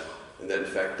threat, and that in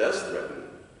fact does threaten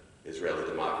Israeli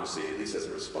democracy, at least as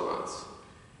a response?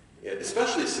 And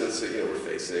especially since we're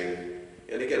facing,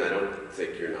 and again, I don't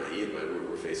think you're naive,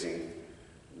 we're facing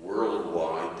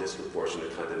worldwide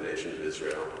disproportionate condemnation of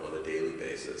Israel on a daily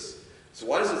basis. So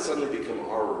why does it suddenly become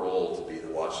our role to be the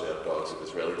watchdogs of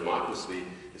Israeli democracy,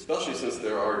 especially since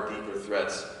there are deeper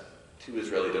threats to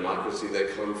Israeli democracy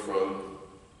that come from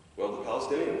well, the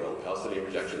Palestinian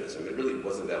rejectionism. It really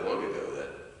wasn't that long ago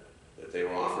that they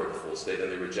were offered a full state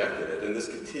and they rejected it. And this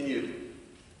continued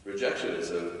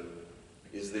rejectionism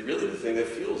is really the thing that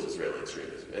fuels Israeli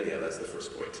extremism. Anyhow, that's the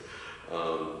first point.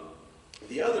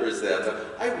 The other is that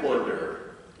I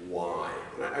wonder why,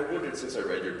 and I wondered since I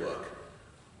read your book,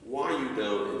 why you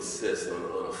don't insist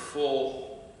on a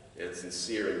full and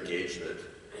sincere engagement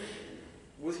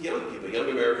with young people, young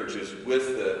American Jews,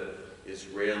 with the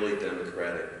Israeli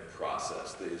democratic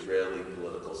process, the Israeli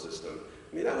political system.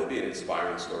 I mean, that would be an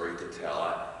inspiring story to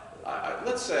tell.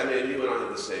 Let's say, I mean, you and I have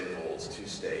the same goals, 2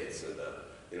 states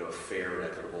and a fair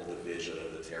and equitable division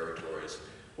of the territories.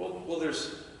 Well,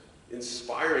 there's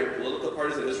inspiring political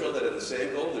parties in Israel that have the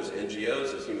same goal. There's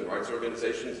NGOs, there's human rights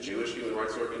organizations, Jewish human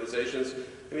rights organizations.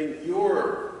 I mean,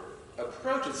 your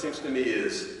approach, it seems to me,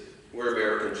 is we're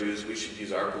American Jews, we should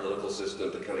use our political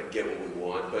system to kind of get what we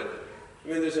want. But, I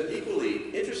mean, there's an equally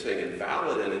interesting and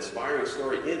valid and inspiring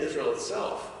story in Israel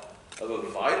itself of a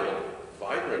vital,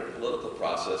 vibrant political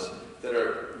process that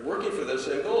are working for those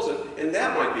same goals. And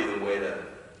that might be the way to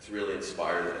really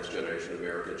inspire the next generation of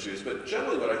American Jews. But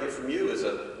generally what I hear from you is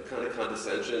a kind of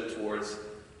condescension towards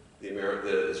the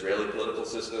Israeli political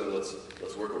system.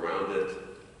 Let's work around it.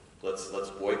 Let's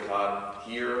boycott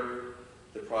here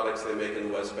the products they make in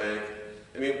the West Bank.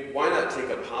 I mean, why not take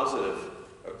a positive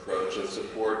approach and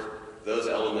support those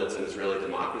elements in Israeli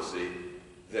democracy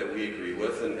that we agree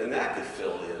with, and that could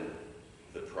fill in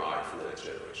the pride for the next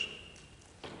generation.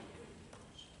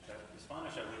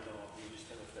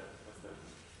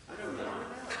 I don't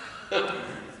know.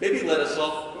 Maybe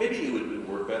maybe it would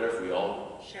work better if we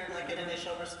all share like an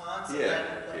initial response, and Yeah,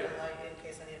 then yeah. like in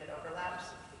case any of it overlaps.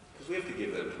 because we have to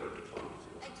give them time to talk.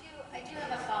 I do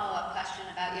have a follow-up question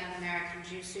about young American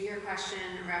Jews. So your question,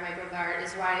 Rabbi Beinart,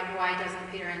 is why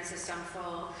doesn't Peter insist on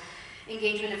full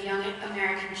engagement of young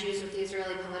American Jews with the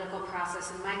Israeli political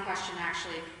process? And my question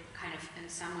actually kind of in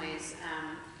some ways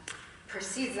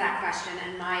precedes that question,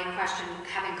 and my question,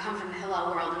 having come from the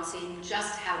Hillel world and seeing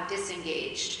just how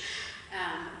disengaged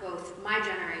both my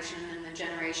generation and the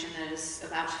generation that is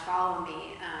about to follow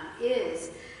me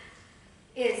is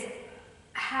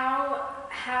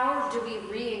how do we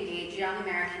re-engage young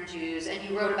American Jews? And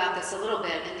you wrote about this a little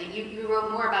bit, and you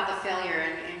wrote more about the failure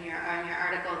in your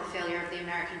article, The Failure of the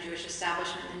American Jewish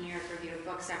Establishment in the New York Review of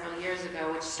Books several years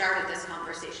ago, which started this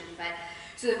conversation. But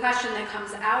so the question that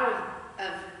comes out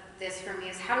of this for me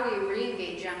is, how do we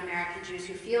re-engage young American Jews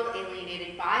who feel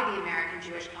alienated by the American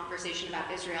Jewish conversation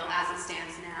about Israel as it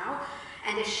stands now,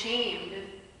 and ashamed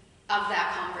of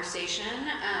that conversation,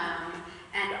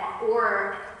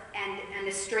 and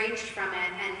estranged from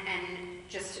it,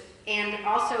 and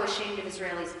also ashamed of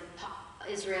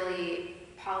Israeli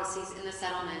policies in the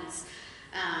settlements,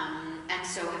 and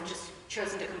so have just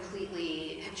chosen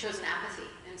apathy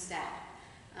instead.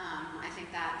 I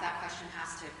think that question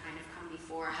has to kind of come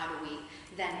before how do we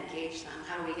then engage them?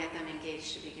 How do we get them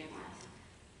engaged to begin with?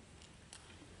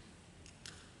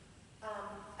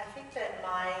 I think that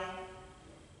my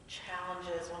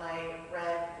challenges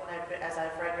as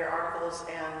I've read your articles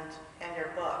and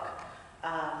your book,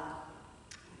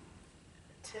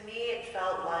 to me it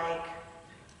felt like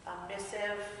a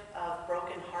missive of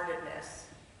brokenheartedness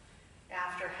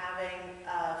after having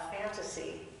a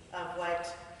fantasy of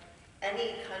what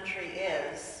any country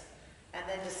is, and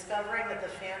then discovering that the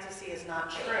fantasy is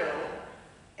not true,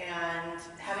 and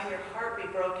having your heart be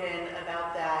broken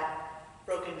about that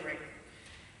broken dream.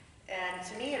 And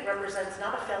to me, it represents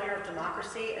not a failure of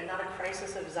democracy and not a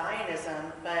crisis of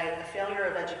Zionism, but a failure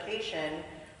of education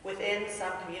within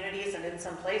some communities and in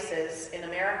some places in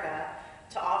America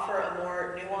to offer a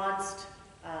more nuanced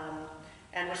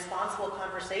and responsible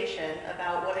conversation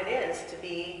about what it is to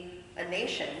be a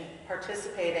nation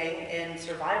participating in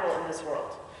survival in this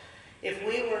world. If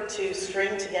we were to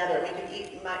string together,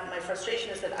 my frustration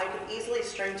is that I could easily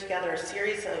string together a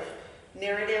series of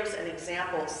narratives and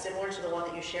examples similar to the one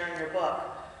that you share in your book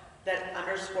that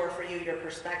underscore for you your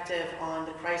perspective on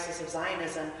the crisis of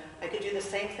Zionism. I could do the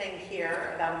same thing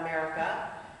here about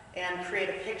America and create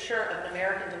a picture of an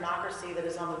American democracy that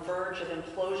is on the verge of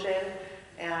implosion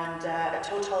and a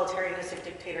totalitarianistic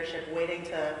dictatorship waiting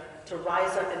to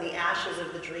rise up in the ashes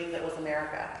of the dream that was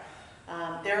America.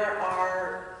 There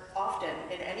are often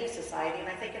in any society, and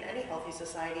I think in any healthy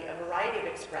society, a variety of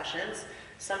expressions,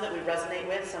 some that we resonate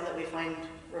with, some that we find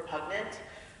repugnant.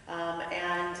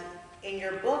 And in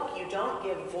your book, you don't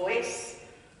give voice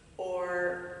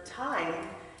or time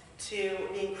to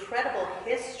the incredible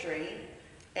history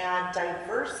and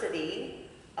diversity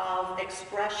of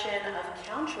expression of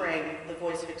countering the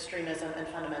voice of extremism and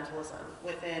fundamentalism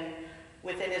within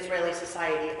within Israeli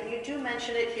society. And you do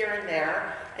mention it here and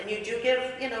there, and you do give,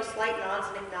 slight nods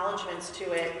and acknowledgments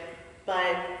to it.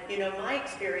 But, my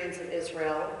experience of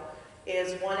Israel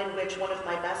is one in which one of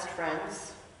my best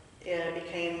friends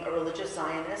became a religious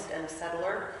Zionist and a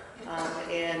settler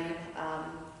in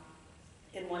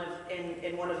Beinart,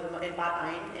 in one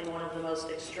of the most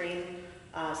extreme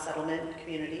settlement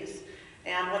communities.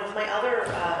 And one of my other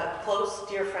close,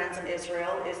 dear friends in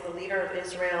Israel is the leader of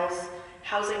Israel's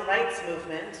housing rights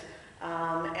movement,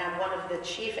 and one of the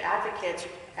chief advocates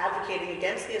advocating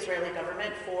against the Israeli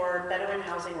government for Bedouin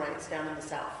housing rights down in the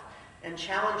south, and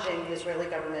challenging the Israeli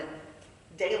government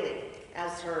daily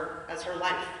as her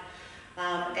life.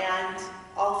 And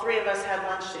all three of us had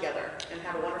lunch together and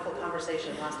had a wonderful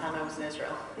conversation last time I was in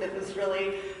Israel. It was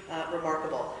really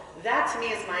remarkable. That, to me,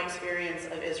 is my experience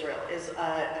of Israel, is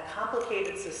a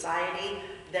complicated society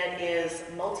that is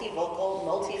multivocal,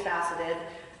 multifaceted,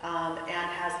 and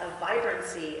has a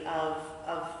vibrancy of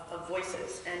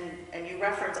voices. And you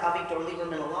reference Avigdor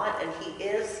Lieberman a lot, and he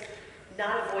is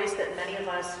not a voice that many of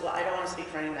us, well, I don't want to speak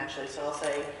for anyone actually, so I'll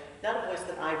say, not a voice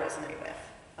that I resonate with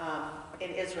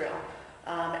in Israel.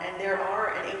 And there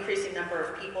are an increasing number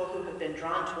of people who have been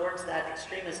drawn towards that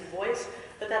extremist voice,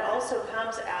 but that also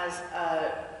comes as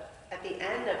at the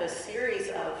end of a series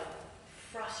of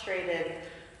frustrated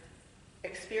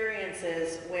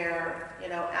experiences where,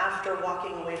 after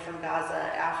walking away from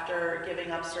Gaza, after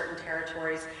giving up certain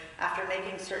territories, after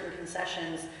making certain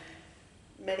concessions,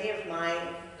 many of my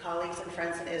colleagues and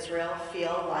friends in Israel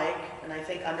feel like, and I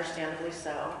think understandably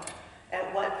so,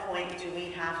 at what point do we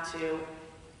have to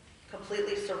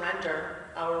completely surrender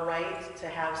our right to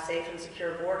have safe and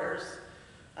secure borders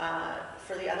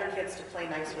for the other kids to play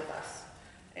nice with us?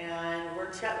 And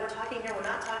we're talking here, we're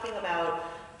not talking about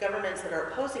governments that are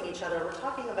opposing each other, we're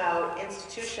talking about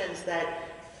institutions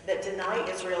that deny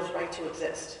Israel's right to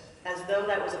exist, as though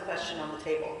that was a question on the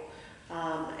table.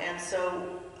 And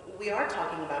so we are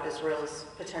talking about Israel's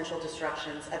potential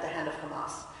destructions at the hand of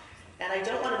Hamas. And I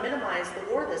don't want to minimize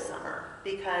the war this summer,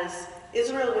 because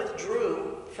Israel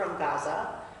withdrew from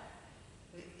Gaza.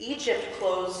 Egypt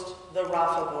closed the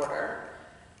Rafah border.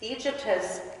 Egypt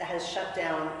has shut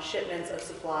down shipments of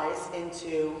supplies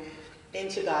into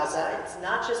Gaza. It's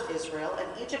not just Israel, and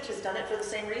Egypt has done it for the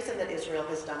same reason that Israel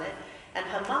has done it. And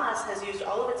Hamas has used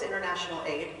all of its international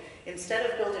aid. Instead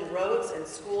of building roads and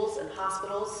schools and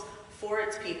hospitals for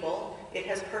its people, it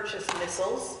has purchased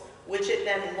missiles, which it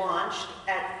then launched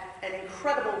at an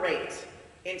incredible rate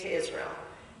into Israel.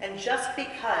 And just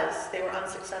because they were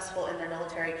unsuccessful in their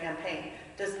military campaign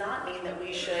does not mean that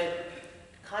we should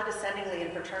condescendingly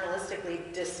and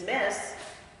paternalistically dismiss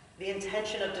the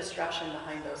intention of destruction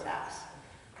behind those acts.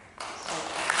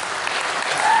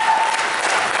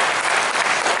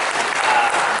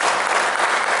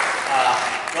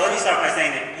 Well, let me start by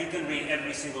saying that you can read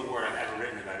every single word I've ever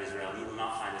written about Israel, and you will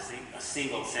not find a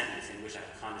single sentence in which I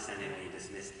have condescendingly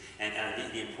dismissed and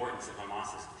the importance of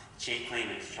Hamas's claim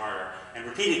in its charter and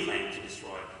repeated claim to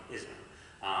destroy Israel.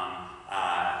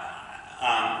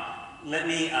 Let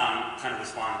me kind of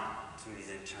respond to these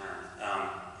in turn.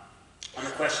 On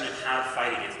the question of how to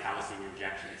fight against Palestinian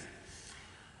rejectionism.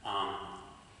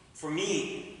 For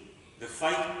me, the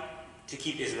fight to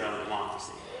keep Israel a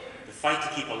democracy, the fight to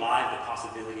keep alive the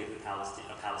possibility of a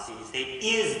Palestinian state,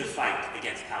 is the fight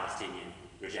against Palestinian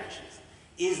rejectionism,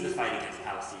 is the fight against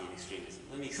Palestinian extremism.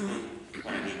 Let me explain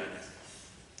what I mean by this.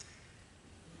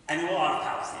 I know a lot of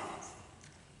Palestinians.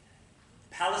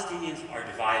 Palestinians are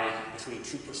divided between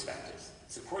two perspectives.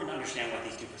 It's important to understand what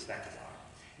these two perspectives are.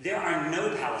 There are no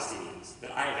Palestinians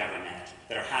that I have ever met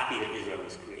that are happy that Israel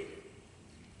was created.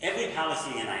 Every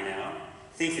Palestinian I know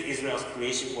thinks that Israel's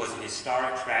creation was an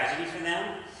historic tragedy for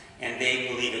them, and they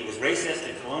believe it was racist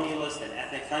and colonialist and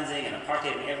ethnic cleansing and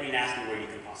apartheid and every nasty word you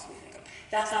can possibly think of.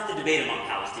 That's not the debate among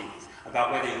Palestinians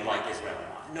about whether you like Israel or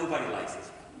not. Nobody likes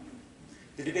Israel.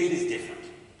 The debate is different.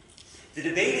 The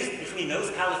debate is between those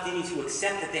Palestinians who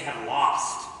accept that they have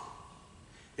lost,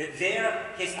 that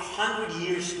his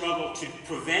 100-year struggle to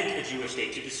prevent a Jewish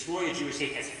state, to destroy a Jewish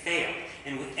state, has failed.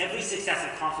 And with every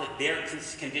successive conflict, their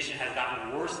condition has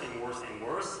gotten worse and worse and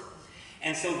worse.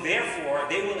 And so therefore,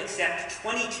 they will accept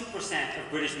 22% of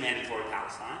British mandatory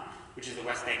Palestine, which is the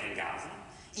West Bank and Gaza,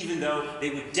 even though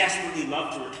they would desperately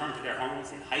love to return to their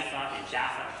homes in Haifa and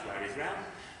Jaffa throughout Israel,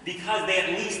 because they at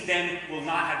least then will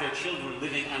not have their children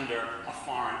living under a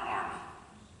foreign army.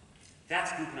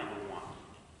 That's group number one,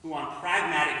 who on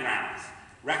pragmatic grounds,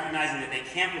 recognizing that they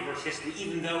can't reverse history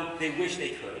even though they wish they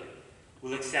could,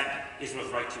 will accept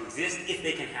Israel's right to exist if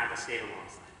they can have a state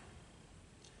alongside.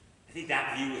 I think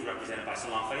that view is represented by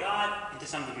Salam Fayyad and to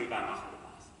some degree by Mahmoud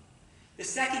Abbas. The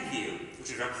second view,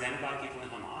 which is represented by people in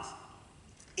Hamas,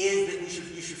 is that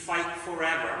you should fight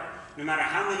forever, no matter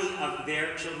how many of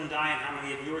their children die and how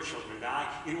many of your children die,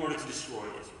 in order to destroy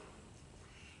Israel.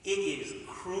 It is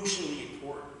crucially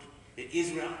important that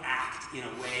Israel act in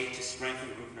a way to strengthen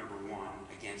group number one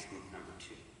against group number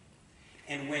two.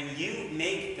 And when you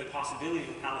make the possibility of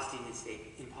a Palestinian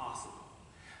state impossible,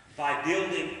 by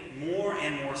building more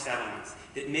and more settlements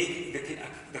that make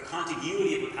the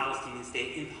contiguity of a Palestinian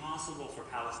state impossible for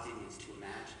Palestinians to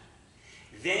imagine,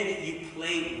 then you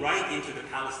play right into the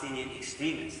Palestinian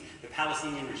extremists, the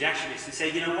Palestinian rejectionists who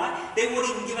say, you know what, they won't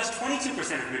even give us 22%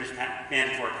 of British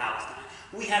mandatory Palestine.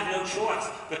 We have no choice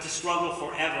but to struggle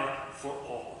forever for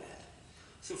all of it.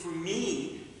 So for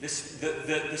me, the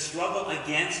struggle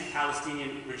against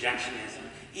Palestinian rejectionism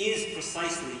is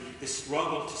precisely the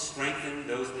struggle to strengthen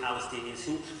those Palestinians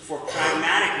who, for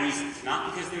pragmatic reasons,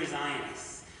 not because they're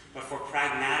Zionists, but for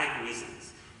pragmatic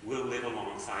reasons, will live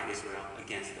alongside Israel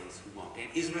against those who won't. And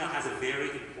Israel has a very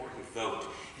important vote.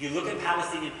 If you look at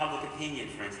Palestinian public opinion,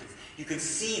 for instance, you can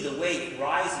see the way it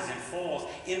rises and falls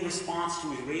in response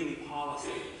to Israeli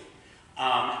policy.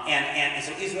 And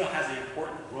so Israel has an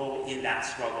important role in that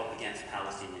struggle against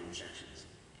Palestinian rejectionism.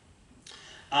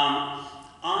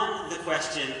 On the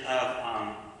question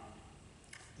of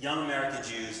young American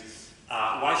Jews,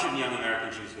 why shouldn't young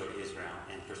American Jews go to Israel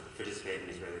and participate in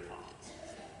Israeli politics?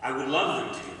 I would love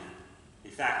them to do that.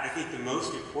 In fact, I think the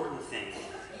most important thing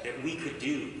that we could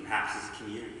do, perhaps as a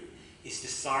community, is to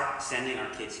start sending our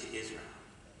kids to Israel.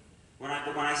 When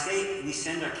I say we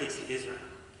send our kids to Israel,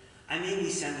 I mean we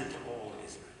send them to all of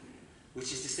Israel.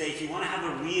 Which is to say, if you want to have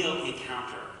a real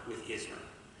encounter with Israel,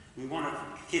 we want our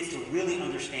kids to really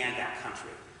understand that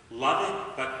country. Love it,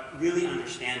 but really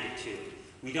understand it too.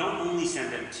 We don't only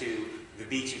send them to the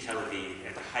beach in Tel Aviv,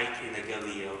 and the hike in the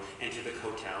Galileo, and to the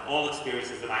Kotel, all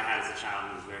experiences that I had as a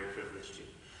child and was very privileged to.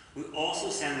 We also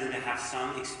send them to have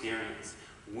some experience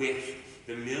with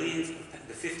the millions,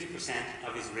 the 50%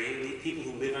 of Israeli people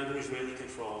who live under Israeli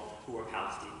control who are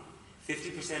Palestinian.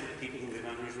 50% of the people who live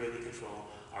under Israeli control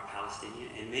are Palestinian,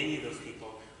 and many of those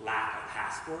people lack a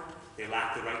passport, they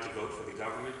lack the right to vote for the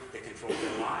government that controls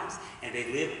their lives, and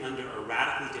they live under a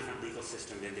radically different legal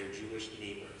system than their Jewish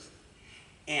neighbors.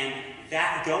 And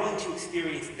that going to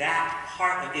experience that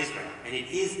part of Israel, and it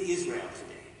is Israel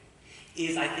today,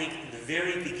 is, I think, the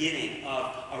very beginning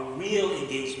of a real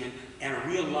engagement and a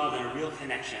real love and a real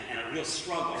connection and a real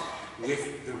struggle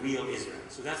with the real Israel.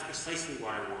 So that's precisely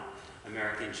what I want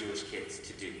American Jewish kids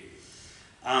to do.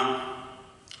 On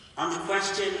the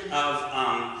question of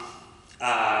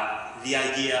the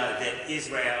idea that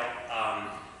Israel,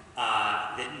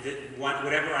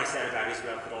 whatever I said about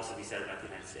Israel could also be said about the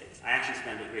United States. I actually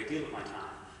spend a great deal of my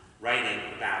time writing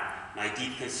about my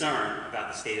deep concern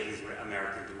about the state of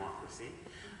American democracy.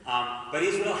 But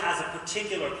Israel has a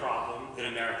particular problem that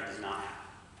America does not have.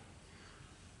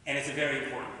 And it's a very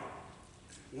important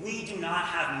problem. We do not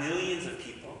have millions of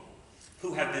people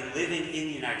who have been living in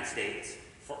the United States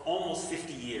for almost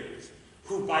 50 years,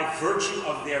 who by virtue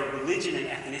of their religion and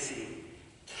ethnicity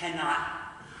cannot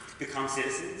become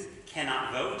citizens,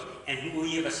 cannot vote, and who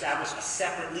we have established a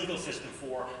separate legal system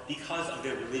for because of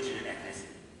their religion and ethnicity.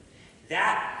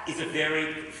 That is a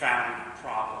very profound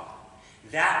problem.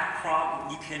 That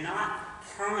problem, you cannot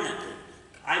permanently,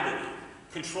 I believe,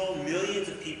 control millions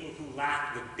of people who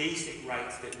lack the basic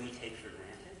rights that we take for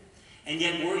granted. And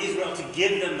yet, were Israel to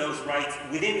give them those rights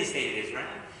within the state of Israel,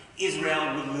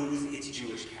 Israel would lose its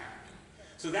Jewish character.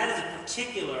 So that is a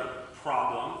particular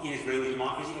problem in Israeli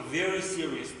democracy, a very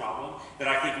serious problem that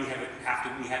I think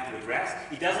we have to address.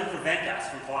 It doesn't prevent us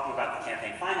from talking about the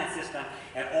campaign finance system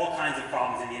and all kinds of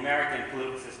problems in the American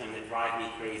political system that drive me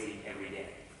crazy every day.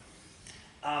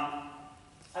 I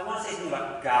want to say something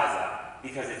about Gaza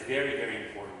because it's very, very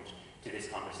important to this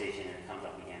conversation and it comes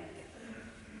up again and again.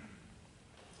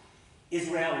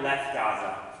 Israel left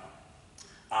Gaza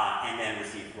and then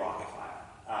received rocket fire.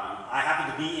 I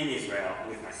happened to be in Israel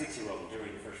with my 6-year-old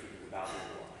during the first week of the Gaza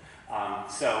war.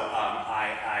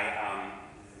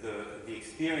 The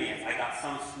experience, I got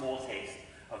some small taste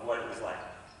of what it was like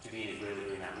to be an Israeli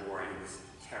during that war, and it was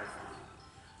terrifying.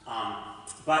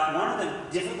 But one of the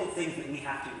difficult things that we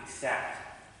have to accept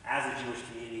as a Jewish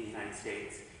community in the United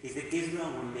States is that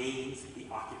Israel remains the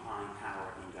occupying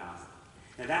power in Gaza.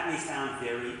 Now that may sound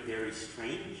very, very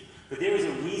strange, but there is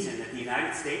a reason that the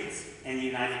United States and the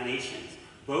United Nations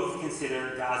both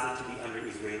consider Gaza to be under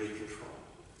Israeli control.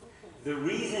 The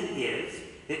reason is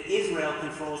that Israel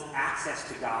controls access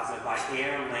to Gaza by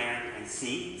air, land, and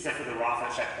sea, except for the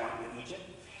Rafah checkpoint with Egypt.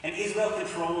 And Israel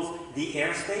controls the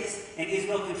airspace, and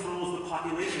Israel controls the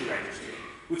population registry.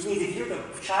 Which means if you're the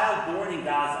child born in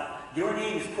Gaza, your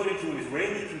name is put into an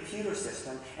Israeli computer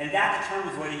system, and that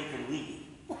determines whether you can leave.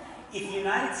 If the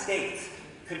United States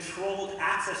controlled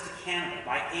access to Canada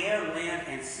by air, land,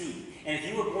 and sea, and if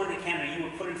you were born in Canada, you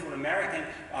were put into an American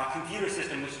computer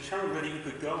system which determined whether you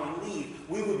could go and leave,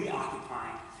 we would be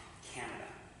occupying Canada.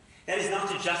 That is not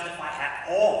to justify at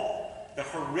all the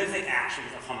horrific actions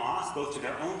of Hamas, both to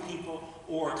their own people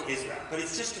or to Israel. But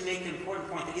it's just to make the important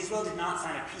point that Israel did not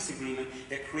sign a peace agreement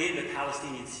that created a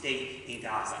Palestinian state in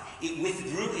Gaza. It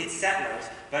withdrew its settlers,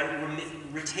 but it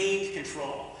retained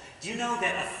control. Do you know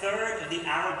that a third of the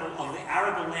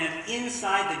arable land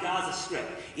inside the Gaza Strip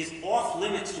is off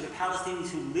limits to the Palestinians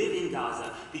who live in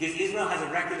Gaza because Israel has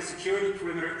erected a security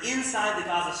perimeter inside the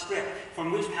Gaza Strip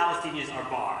from which Palestinians are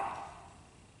barred?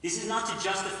 This is not to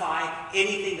justify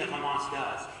anything that Hamas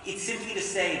does. It's simply to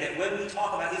say that when we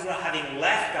talk about Israel having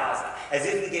left Gaza, as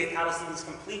if we gave Palestinians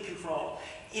complete control,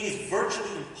 it is virtually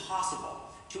impossible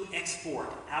to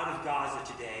export out of Gaza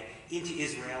today into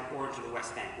Israel or into the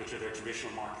West Bank, which are their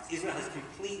traditional markets. Israel has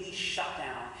completely shut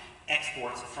down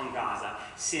exports from Gaza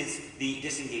since the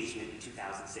disengagement in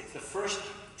 2006. The first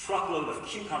truckload of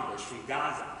cucumbers from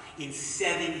Gaza in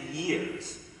 7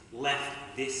 years left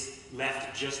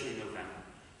just in November.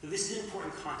 So this is an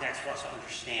important context for us to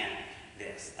understand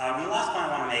this. The last point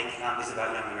I want to make is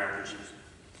about young American Jews.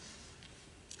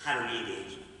 How to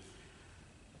re-engage them.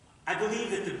 I believe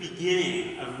that the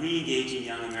beginning of re-engaging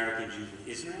young American Jews with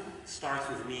Israel starts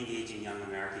with re-engaging young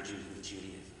American Jews with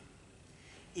Judaism.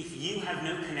 If you have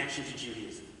no connection to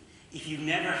Judaism, if you've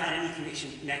never had any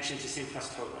connection to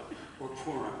Simchas Torah, or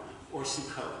Purim, or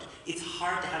Sukkot, it's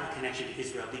hard to have a connection to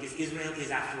Israel because Israel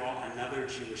is, after all, another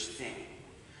Jewish thing.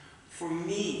 For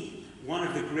me,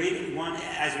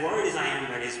 as worried as I am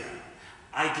about Israel,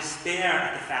 I despair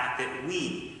at the fact that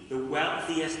we, one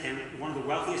of the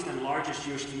wealthiest and largest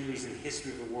Jewish communities in the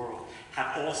history of the world,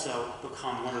 have also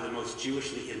become one of the most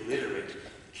Jewishly illiterate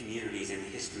communities in the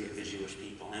history of the Jewish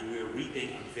people. And we are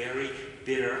reaping a very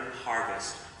bitter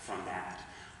harvest from that.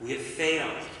 We have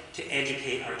failed to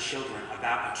educate our children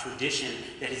about a tradition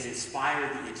that has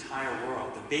inspired the entire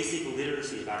world. The basic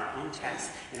literacy about our own texts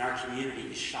in our community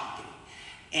is shocking.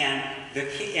 And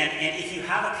if you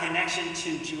have a connection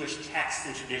to Jewish text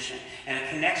and tradition and a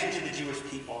connection to the Jewish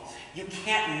people, you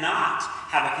can't not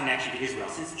have a connection to Israel,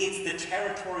 since it's the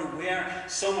territory where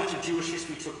so much of Jewish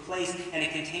history took place, and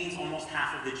it contains almost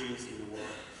half of the Jews in the world.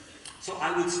 So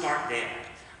I would start there.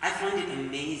 I find it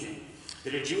amazing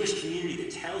that a Jewish community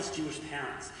that tells Jewish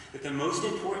parents that the most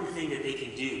important thing that they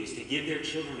can do is to give their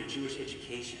children a Jewish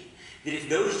education, that if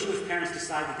those Jewish parents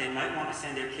decide that they might want to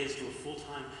send their kids to a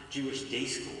full-time Jewish day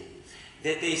school,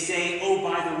 that they say, oh,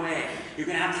 by the way, you're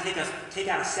going to have to take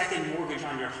out a second mortgage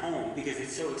on your home because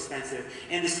it's so expensive,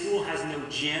 and the school has no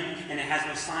gym and it has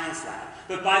no science lab.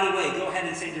 But by the way, go ahead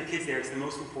and send your kids there. It's the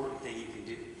most important thing you can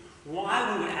do.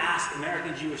 Why we would ask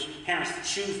American Jewish parents to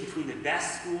choose between the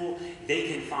best school they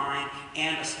can find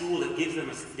and a school that gives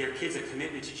their kids a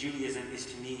commitment to Judaism is,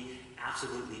 to me,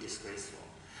 absolutely disgraceful.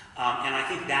 And I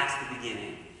think that's the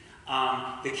beginning.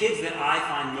 The kids that I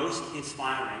find most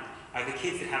inspiring are the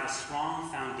kids that have a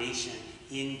strong foundation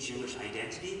in Jewish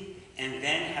identity and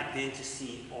then have been to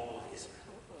see all of Israel.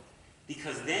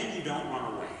 Because then you don't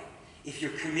run away. If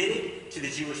you're committed to the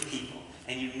Jewish people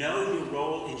and you know your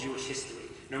role in Jewish history,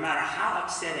 no matter how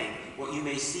upsetting what you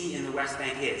may see in the West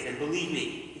Bank is, and believe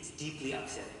me, it's deeply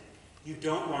upsetting, you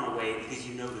don't run away because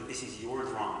you know that this is your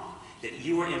drama, that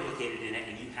you are implicated in it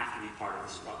and you have to be part of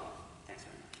the struggle. Thanks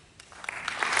very much.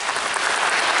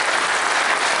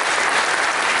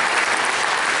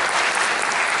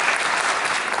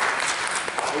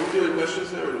 Are we doing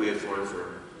questions now, or do we have time for?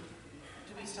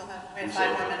 Do we still have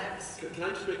 5 more minutes? Can I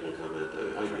just make one comment?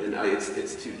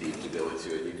 It's too deep to go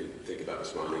into it. You can think about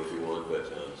responding if you want,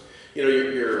 but you know,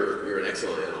 you're an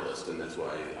excellent analyst, and that's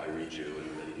why I read you,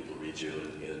 and many people read you.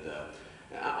 And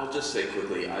I'll just say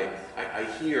quickly, I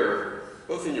hear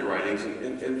both in your writings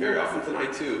and very often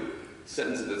tonight too,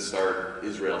 sentences that start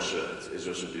Israel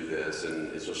should do this,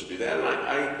 and Israel should do that. And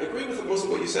I agree with most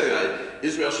of what you say.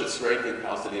 Israel should strengthen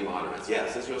Palestinian moderates.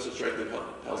 Yes, Israel should strengthen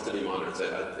Palestinian moderates.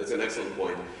 It's an excellent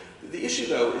point. The issue,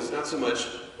 though, is not so much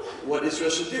what Israel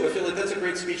should do. I feel like that's a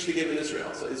great speech to give in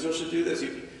Israel. So Israel should do this.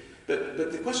 But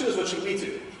the question is, what should we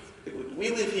do? We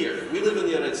live here. We live in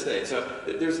the United States. So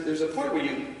there's a point where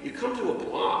you come to a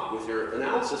block with your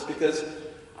analysis because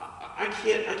I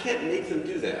can't make them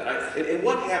do that. And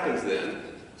what happens then?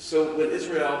 So when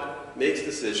Israel makes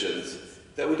decisions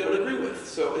that we don't agree with,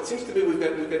 so it seems to me we've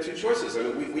got two choices. I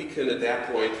mean, we can at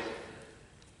that point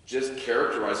just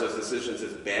characterize those decisions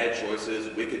as bad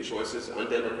choices, wicked choices,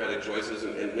 undemocratic choices,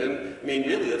 and then, I mean,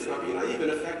 really, let's not be naive. In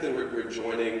effect, then we're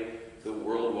joining the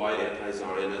worldwide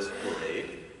anti-Zionist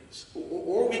parade,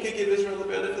 or we could give Israel the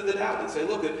benefit of the doubt and say,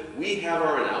 look, we have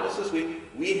our analysis,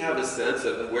 we have a sense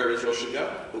of where Israel should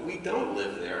go, but we don't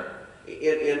live there.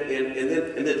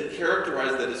 And then to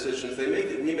characterize the decisions they make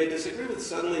that we may disagree with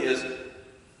suddenly as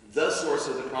the source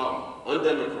of the problem,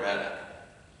 undemocratic,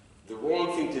 the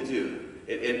wrong thing to do,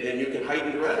 and you can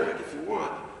heighten the rhetoric if you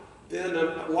want, then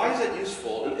why is that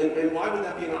useful, and why would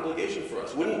that be an obligation for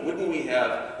us? Wouldn't we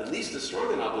have at least as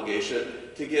strong an obligation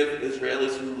to give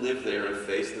Israelis who live there and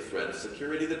face the threat of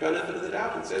security the benefit of the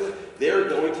doubt and say, look, they're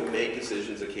going to make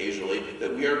decisions occasionally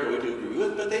that we aren't going to agree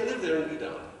with, but they live there and we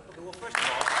don't. Okay, well, first of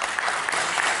all,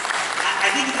 I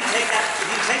think if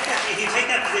you take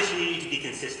that position, you need to be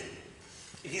consistent.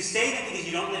 If you say that because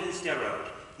you don't live in Sderot,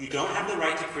 you don't have the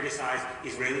right to criticize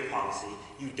Israeli policy,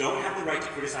 you don't have the right to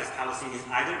criticize Palestinians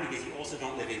either because you also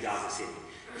don't live in Gaza City.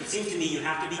 It seems to me you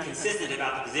have to be consistent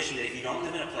about the position that if you don't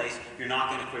live in a place, you're not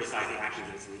going to criticize the actions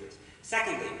of its leaders.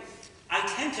 Secondly, I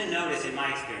tend to notice in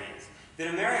my experience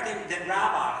that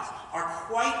rabbis are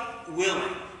quite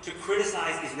willing to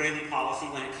criticize Israeli policy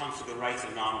when it comes to the rights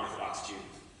of non-Orthodox Jews.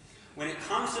 When it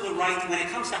comes to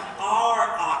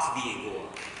our ox being gored,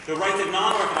 the rights of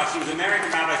non-Orthodox Jews, American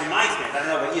rabbis, in my experience, I don't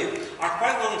know about you, are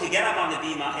quite willing to get up on the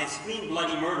bima and scream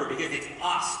bloody murder because it's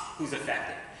us who's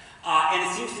affected. And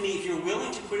it seems to me if you're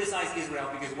willing to criticize Israel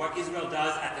because what Israel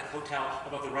does at the Kotel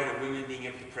about the right of women being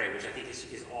able to pray, which I think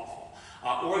is awful,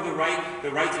 or the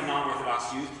rights of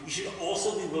non-Orthodox Jews, you should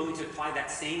also be willing to apply that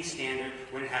same standard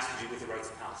when it has to do with the rights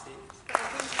of Palestinians.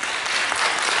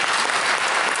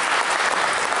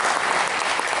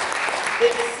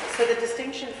 So the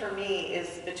distinction for me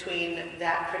is between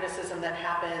that criticism that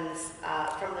happens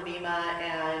from the Bima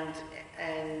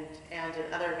and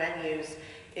in other venues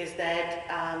is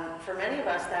that for many of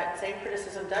us that same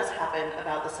criticism does happen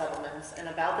about the settlements and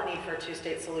about the need for a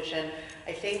two-state solution.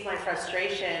 I think my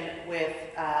frustration with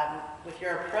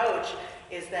your approach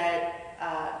is that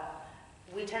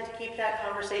we tend to keep that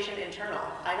conversation internal.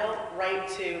 I don't write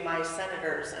to my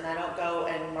senators and I don't go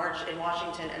and march in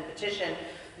Washington and petition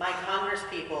my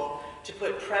congresspeople to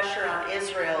put pressure on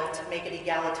Israel to make it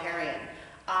egalitarian.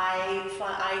 I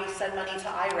send money to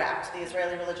IRAC, to the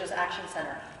Israeli Religious Action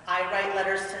Center. I write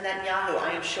letters to Netanyahu.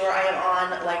 I am sure I am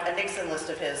on like a Nixon list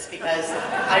of his because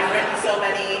I've written so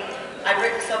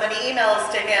many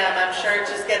emails to him. I'm sure it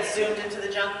just gets zoomed into the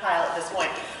junk pile at this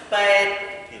point. But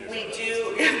we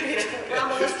do, we're on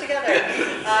the list together.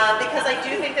 Because I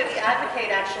do think that we advocate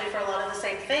actually for a lot of the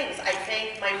same things. I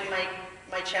think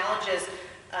my challenge is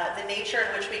the nature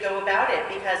in which we go about it,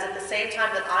 because at the same time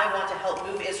that I want to help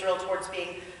move Israel towards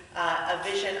being a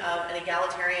vision of an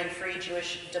egalitarian, free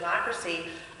Jewish democracy,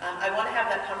 I want to have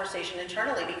that conversation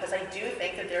internally because I do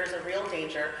think that there is a real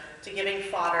danger to giving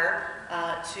fodder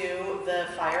to the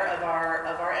fire of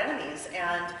our enemies.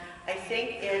 And I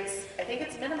think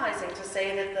it's minimizing to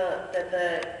say that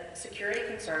the security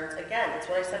concerns, again, it's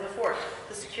what I said before,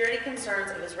 the security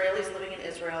concerns of Israelis living in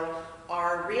Israel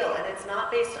are real, and it's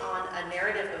not based on a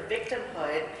narrative of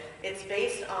victimhood, it's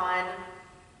based on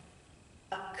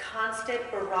a constant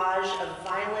barrage of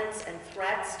violence and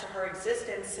threats to her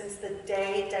existence since the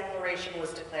day declaration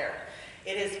was declared.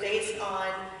 It is based on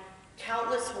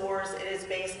countless wars, it is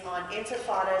based on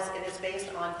intifadas, it is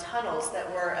based on tunnels that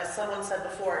were, as someone said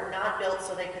before, not built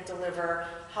so they could deliver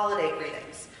holiday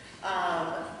greetings.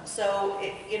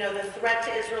 The threat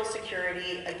to Israel's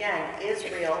security, again, is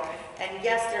real, and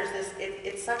yes, there's this,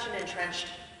 it's such an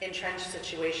entrenched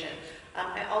situation.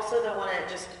 I also though want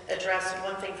to just address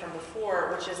one thing from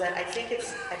before, which is that I think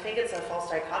it's a false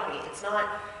dichotomy.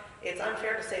 It's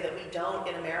unfair to say that we don't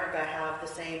in America have the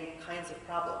same kinds of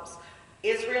problems.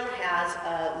 Israel has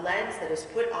a lens that is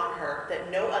put on her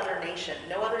that no other nation,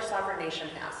 no other sovereign nation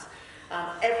has.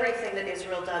 Everything that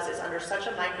Israel does is under such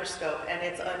a microscope, and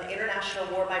it's an international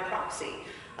war by proxy.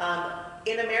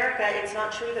 In America, it's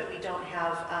not true that we don't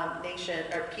have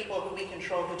people who we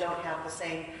control who don't have the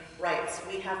same rights.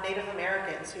 We have Native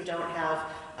Americans who don't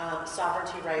have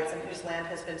sovereignty rights and whose land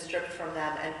has been stripped from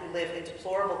them and who live in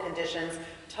deplorable conditions,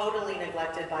 totally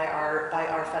neglected by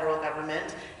our federal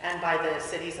government and by the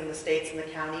cities and the states and the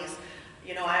counties.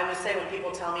 You know, I always say when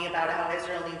people tell me about how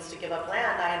Israel needs to give up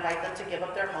land, I invite them to give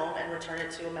up their home and return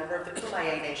it to a member of the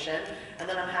Kumeyaay Nation, and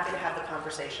then I'm happy to have the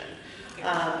conversation.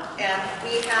 And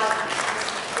we have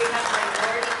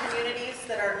minority communities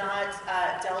that are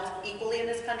not dealt equally in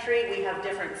this country. We have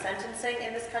different sentencing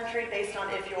in this country based on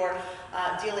if you're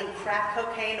dealing crack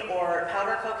cocaine or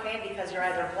powder cocaine because you're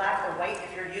either black or white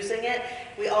if you're using it.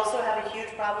 We also have a huge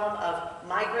problem of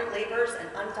migrant laborers and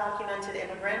undocumented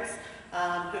immigrants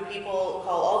who people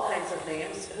call all kinds of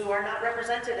names, who are not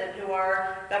represented and who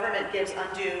our government gives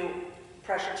undue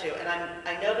pressure to. And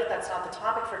I know that that's not the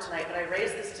topic for tonight, but I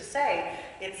raise this to say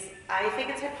I think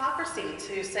it's hypocrisy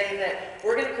to say that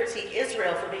we're going to critique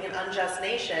Israel for being an unjust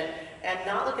nation and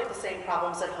not look at the same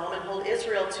problems at home and hold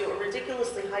Israel to a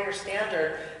ridiculously higher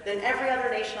standard than every other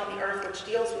nation on the earth which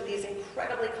deals with these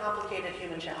incredibly complicated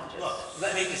human challenges. Look,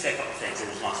 let me just say a couple things in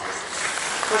response to this.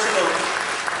 First of all,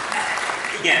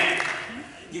 again,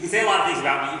 you can say a lot of things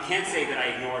about me. You can't say that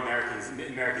I ignore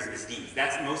America's misdeeds.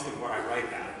 That's most of what I write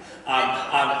about.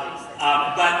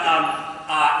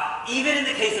 Even in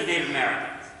the case of Native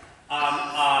Americans,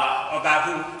 about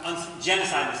whom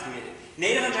genocide was committed,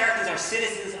 Native Americans are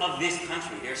citizens of this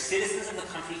country. They're citizens of the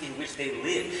country in which they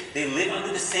live. They live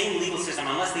under the same legal system,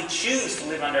 unless they choose to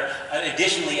live under,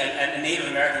 additionally, a Native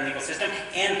American legal system,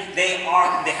 and they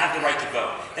have the right to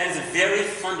vote. That is a very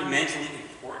fundamentally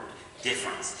important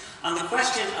difference. On the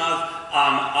question of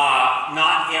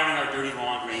not airing our dirty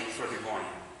laundry for the Goyim,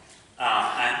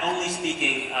 and only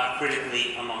speaking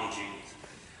critically among Jews,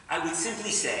 I would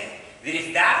simply say that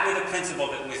if that were the principle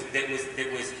that was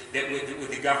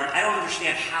the government, I don't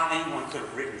understand how anyone could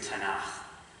have written Tanakh.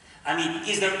 I mean,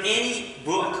 is there any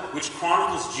book which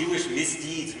chronicles Jewish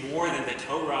misdeeds more than the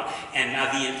Torah and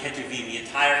Navi and Ketuvim, the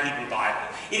entire Hebrew Bible?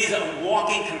 It is a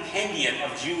walking compendium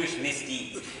of Jewish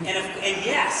misdeeds. And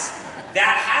yes,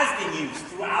 that has been used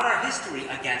throughout our history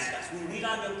against us. We read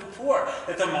on Yom Kippur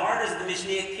that the martyrs of the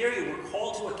Mishnaic period were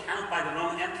called to account by the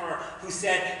Roman emperor who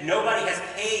said nobody has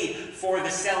paid for the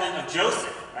selling of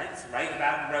Joseph. Right? It's right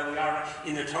about where we are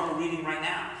in the Torah reading right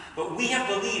now. But we have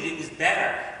believed it was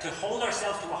better to hold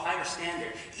ourselves to a higher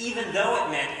standard, even though it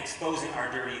meant exposing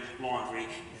our dirty laundry,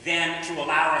 than to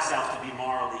allow ourselves to be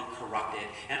morally corrupted.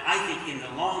 And I think in the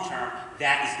long term,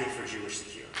 that is good for Jewish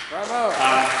security. Bravo!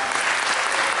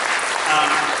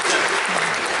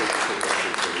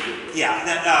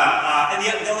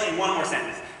 In one more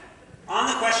sentence. On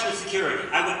the question of security,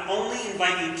 I would only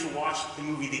invite you to watch the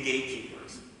movie The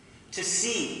Gatekeepers, to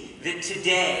see that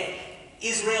today,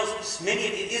 many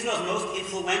of Israel's most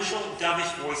influential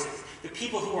dovish voices, the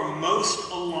people who are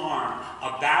most alarmed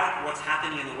about what's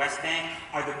happening in the West Bank,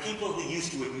 are the people who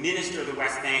used to administer the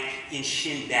West Bank in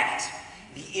Shin Bet,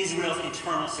 the Israel's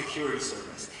internal security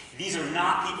service. These are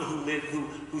not people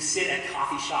who sit at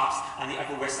coffee shops on the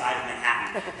Upper West Side of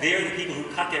Manhattan. They are the people who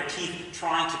cut their teeth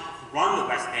trying to run the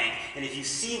West Bank, and if you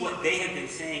see what they have been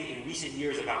saying in recent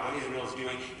years about what Israel is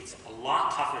doing, it's a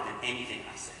lot tougher than anything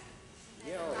I said.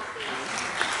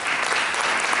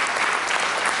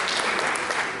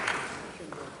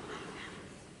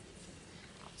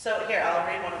 So here, I'll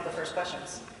read one of the first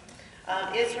questions.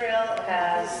 Israel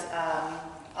has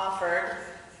offered,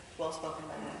 well spoken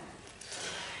by me.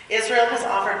 Israel has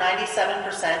offered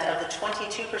 97% of the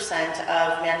 22%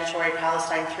 of mandatory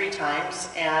Palestine 3 times,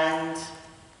 and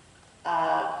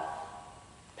the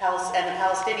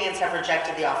Palestinians have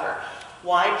rejected the offer.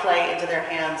 Why play into their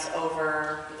hands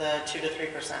over the 2 to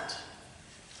 3%?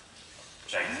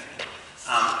 Right.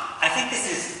 I think this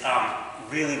is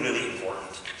really, really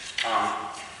important.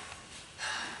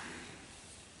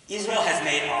 Israel has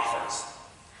made offers.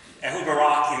 Ehud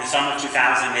Barak, in the summer of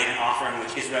 2000, made an offer in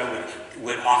which Israel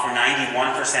would offer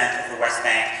 91% of the West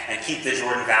Bank and keep the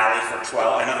Jordan Valley for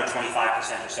another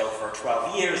 25% or so for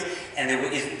 12 years, and the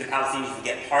Palestinians would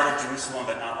get part of Jerusalem,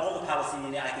 but not all the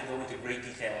Palestinians. I could go into great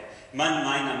detail,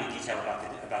 mind-numbing detail about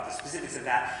the specifics of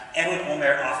that. Ehud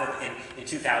Omer offered in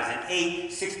 2008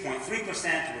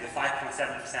 6.3% with a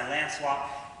 5.7% land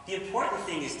swap. The important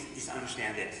thing is to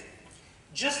understand this.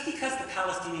 Just because the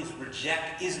Palestinians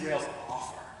reject Israel's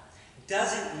offer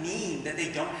doesn't mean that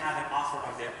they don't have an offer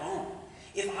of their own.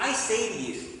 If I say to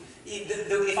you,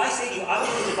 I'm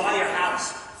willing to buy your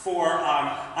house for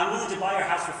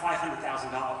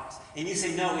 $500,000, and you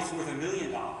say no, it's worth $1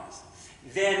 million,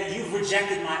 then you've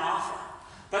rejected my offer.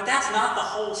 But that's not the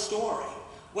whole story.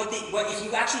 If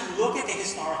you actually look at the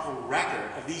historical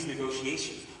record of these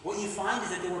negotiations, what you find is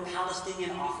that there were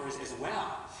Palestinian offers as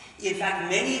well. In fact,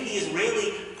 many of the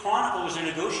Israeli chroniclers and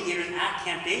negotiators at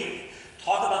Camp David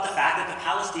talk about the fact that the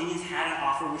Palestinians had an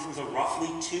offer which was a roughly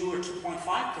 2 or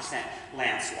 2.5%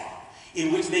 land swap,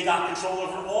 in which they got control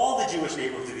over all the Jewish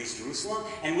neighborhoods of East Jerusalem,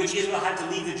 and which Israel had to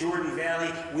leave the Jordan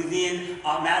Valley within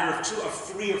a matter of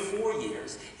 3 or 4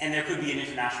 years, and there could be an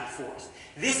international force.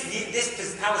 This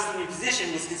Palestinian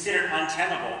position was considered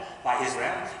untenable by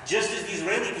Israel, just as the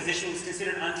Israeli position was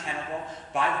considered untenable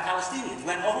by the Palestinians.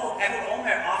 When Ehud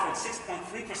Omer offered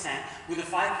 6.3% with a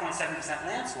 5.7%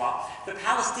 land swap, the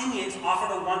Palestinians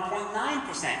offered a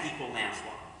 1.9% equal land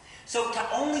swap. So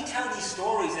to only tell these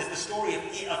stories as the story of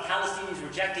Palestinians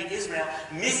rejecting Israel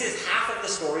misses half of the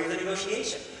story of the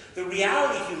negotiation. The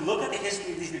reality, if you look at the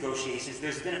history of these negotiations,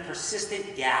 there's been a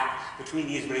persistent gap between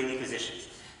the Israeli positions.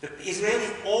 The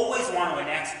Israelis always want to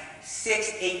annex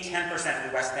 6, 8, 10% of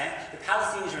the West Bank. The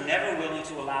Palestinians are never willing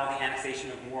to allow the annexation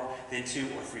of more than 2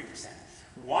 or 3%.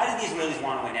 Why do the Israelis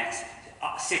want to annex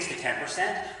 6 to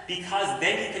 10%? Because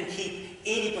then you can keep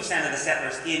 80% of the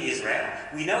settlers in Israel.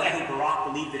 We know Ehud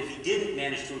Barak believed that if he didn't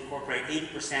manage to incorporate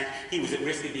 80%, he was at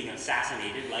risk of being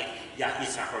assassinated, like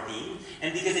Yitzhak Rabin.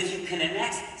 And because if you can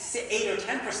annex 8 or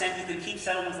 10%, you can keep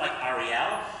settlements like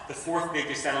Ariel, the 4th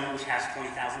biggest settlement, which has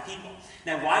 20,000 people.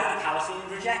 Now, why do the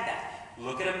Palestinians reject that?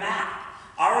 Look at a map.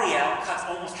 Ariel cuts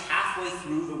almost halfway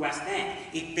through the West Bank.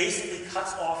 It basically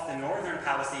cuts off the northern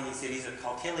Palestinian cities of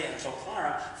Qalqilia and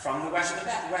Sholkara from the West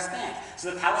Bank.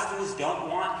 So the Palestinians don't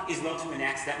want Israel to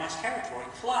annex that much territory.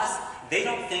 Plus, they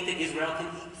don't think that Israel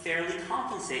can fairly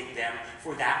compensate them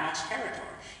for that much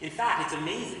territory. In fact, it's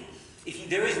amazing.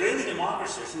 There are Israeli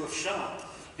demographers who have shown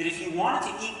that if you wanted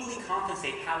to equally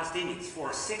compensate Palestinians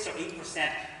for a 6 or 8%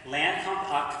 land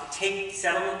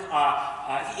settlement,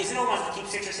 if Israel wants to keep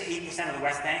 6 or 8% of the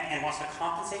West Bank and wants to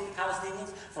compensate the Palestinians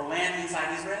for land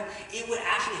inside Israel, it would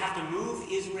actually have to move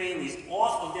Israelis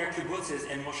off of their kibbutzes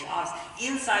and moshavs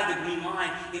inside the Green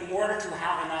Line in order to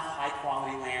have enough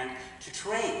high-quality land to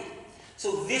trade.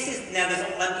 So this is, now there's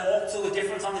also a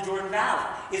difference on the Jordan Valley.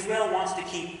 Israel wants to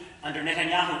keep, under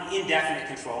Netanyahu, indefinite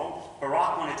control.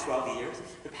 Barak wanted 12 years.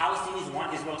 The Palestinians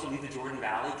want Israel to leave the Jordan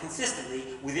Valley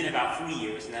consistently within about 3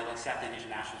 years, and they'll accept an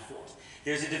international force.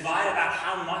 There's a divide about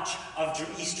how much of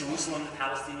East Jerusalem the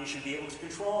Palestinians should be able to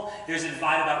control. There's a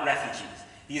divide about refugees.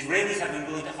 The Israelis have been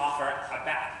willing to offer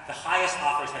the highest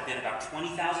offers have been about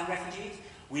 20,000 refugees.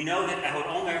 We know that Ehud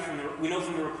Olmert, we know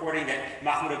from the reporting that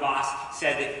Mahmoud Abbas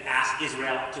said that asked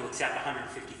Israel to accept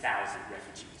 150,000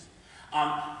 refugees.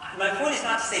 My point is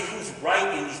not to say who's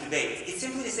right in these debates. It's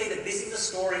simply to say that this is a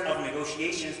story of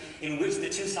negotiations in which the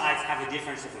two sides have a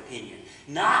difference of opinion,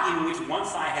 not in which one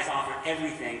side has offered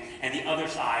everything and the other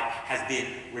side has been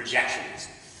rejectionist.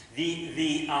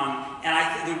 And I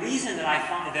think the reason that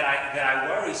I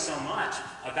worry so much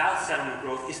about settlement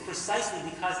growth is precisely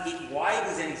because it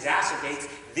widens and exacerbates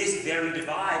this very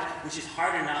divide, which is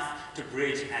hard enough to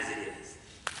bridge as it is.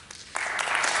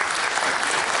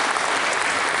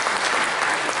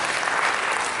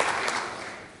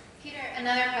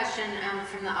 Another question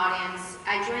from the audience.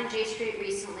 I joined J Street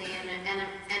recently and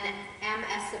am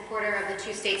a supporter of the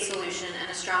two-state solution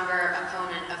and a stronger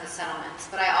opponent of the settlements.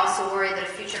 But I also worry that a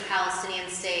future Palestinian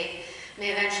state may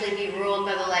eventually be ruled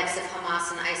by the likes of Hamas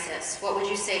and ISIS. What would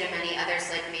you say to many others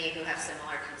like me who have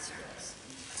similar concerns?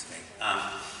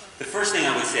 The first thing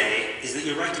I would say is that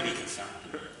you're right to be concerned.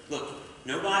 Look,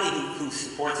 nobody who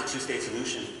supports a two-state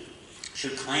solution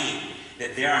should claim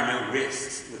that there are no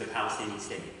risks with a Palestinian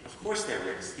state. Of course there are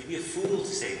risks. You'd be a fool to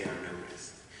say there are no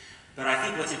risks. But I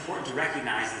think what's important to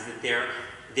recognize is that there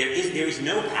is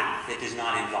no path that does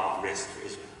not involve risk for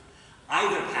Israel.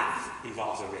 Either path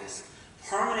involves a risk.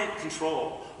 Permanent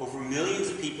control over millions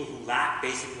of people who lack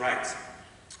basic rights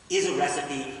is a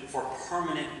recipe for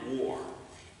permanent war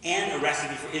and a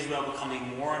recipe for Israel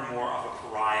becoming more and more of a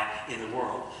pariah in the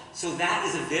world. So that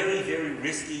is a very, very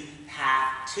risky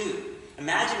path too.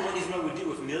 Imagine what Israel would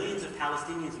do if millions of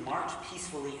Palestinians marched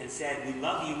peacefully and said, we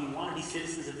love you, we want to be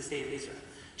citizens of the state of Israel.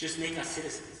 Just make us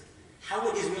citizens. How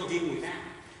would Israel deal with that?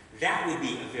 That would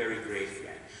be a very grave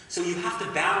threat. So you have to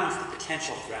balance the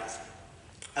potential threats.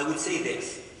 I would say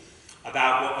this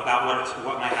about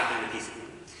what might happen in the peace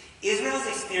agreement. Israel's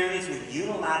experience with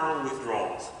unilateral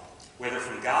withdrawals, whether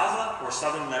from Gaza or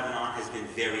southern Lebanon, has been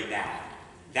very bad.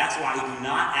 That's why I do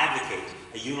not advocate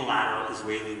a unilateral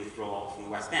Israeli withdrawal from the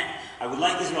West Bank. I would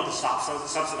like Israel to stop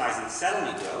subsidizing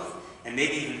settlement growth and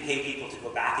maybe even pay people to go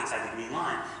back inside the Green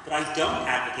Line. But I don't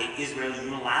advocate Israel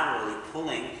unilaterally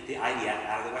pulling the IDF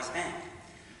out of the West Bank.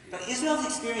 But Israel's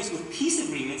experience with peace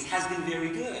agreements has been very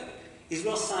good.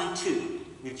 Israel signed 2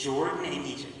 with Jordan and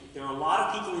Egypt. There are a lot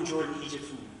of people in Jordan and Egypt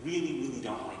who really, really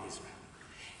don't like Israel.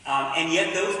 And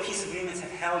yet those peace agreements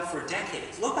have held for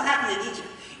decades. Look what happened in Egypt.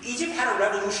 Egypt had a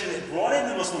revolution that brought in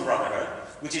the Muslim Brotherhood,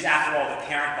 which is, after all, the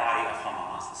parent body of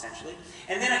Hamas, essentially,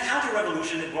 and then a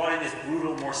counter-revolution that brought in this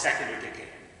brutal, more secular dictator.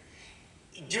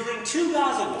 During 2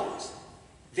 Gaza wars,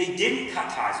 they didn't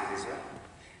cut ties with Israel.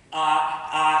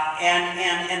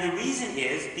 And the reason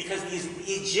is because the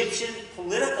Egyptian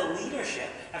political leadership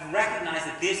have recognized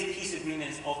that this peace agreement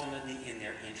is ultimately in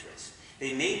their interest.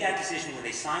 They made that decision when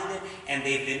they signed it, and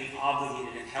they've been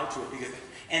obligated and held to it because,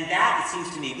 and that, it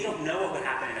seems to me, we don't know what would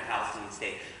happen in a Palestinian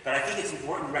state, but I think it's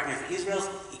important to recognize that Israel's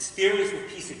experience with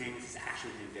peace agreements has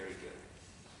actually been very good.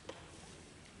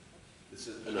 This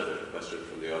is another question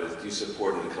from the audience. Do you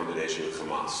support an accommodation with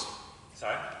Hamas?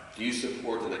 Sorry? Do you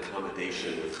support an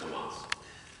accommodation with Hamas?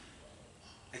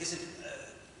 I guess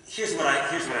here's what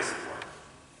I support.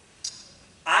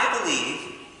 I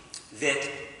believe that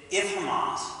if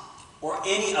Hamas or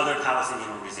any other Palestinian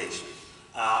organization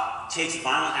takes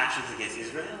violent actions against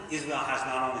Israel, Israel has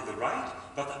not only the right,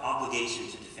 but the obligation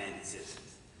to defend its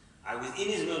citizens. I was in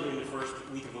Israel during the first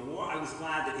week of the war. I was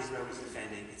glad that Israel was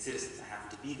defending its citizens. I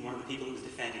happened to be one of the people who was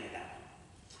defending at that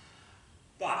point.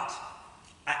 But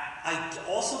I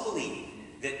also believe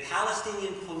that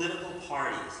Palestinian political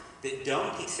parties that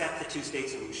don't accept the two-state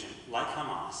solution, like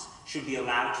Hamas, should be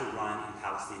allowed to run in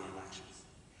Palestinian elections.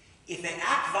 If they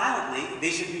act violently,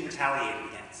 they should be retaliated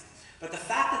against. But the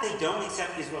fact that they don't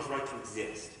accept Israel's right to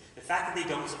exist, the fact that they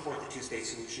don't support the two-state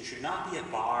solution should not be a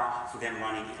bar for them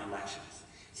running in elections.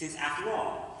 Since, after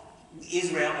all,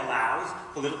 Israel allows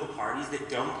political parties that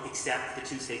don't accept the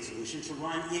two-state solution to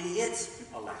run in its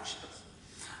elections.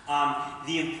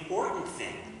 The important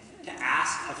thing to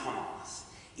ask of Hamas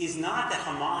is not that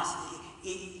Hamas,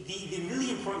 the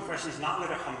really important question is not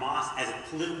whether Hamas as a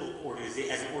political organization,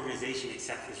 as an organization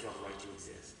accepts Israel's right to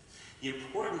exist. The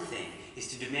important thing is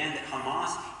to demand that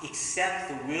Hamas accept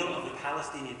the will of the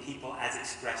Palestinian people as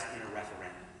expressed in a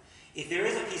referendum. If there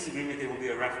is a peace agreement, there will be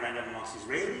a referendum amongst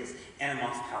Israelis and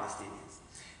amongst Palestinians.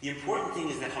 The important thing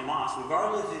is that Hamas,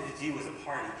 regardless of its view as a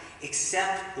party,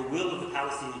 accept the will of the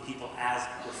Palestinian people as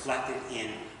reflected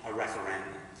in a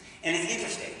referendum. And it's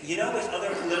interesting. You know which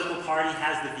other political party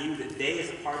has the view that they as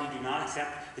a party do not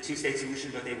accept the two-state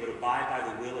solution, but they would abide by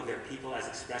the will of their people as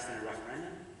expressed in a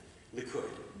referendum? Likud.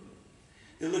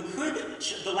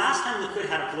 The last time Likud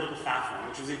had a political platform,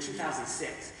 which was in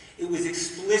 2006, it was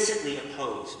explicitly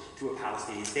opposed to a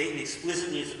Palestinian state and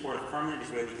explicitly in support of permanent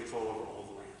Israeli control over all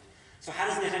the land. So how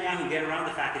does Netanyahu get around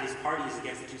the fact that his party is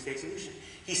against the two-state solution?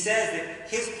 He says that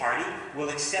his party will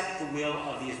accept the will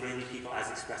of the Israeli people as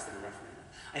expressed in a referendum.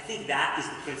 I think that is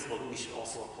the principle that we should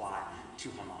also apply to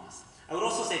Hamas. I would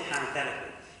also say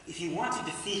parenthetically, if you want to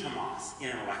defeat Hamas in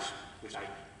an election, which I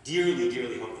dearly,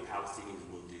 dearly hope the Palestinians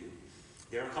will do,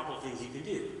 there are a couple of things you can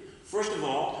do. First of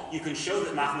all, you can show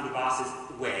that Mahmoud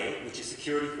Abbas's way, which is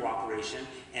security cooperation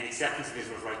and acceptance of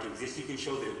Israel's right to exist, you can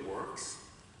show that it works.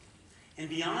 And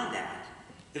beyond that,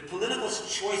 the political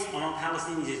choice among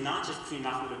Palestinians is not just between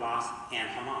Mahmoud Abbas and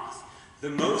Hamas. The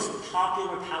most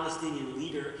popular Palestinian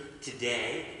leader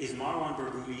today is Marwan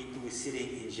Barghouti, who is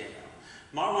sitting in jail.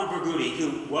 Marwan Barghouti,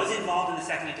 who was involved in the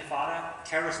Second Intifada,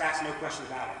 terrorist acts, no question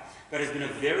about it, but has been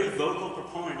a very vocal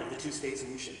proponent of the two-state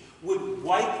solution, would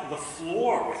wipe the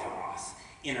floor with Hamas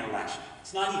in an election.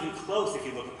 It's not even close if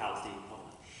you look at Palestinian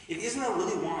polling. If Israel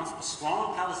really wants a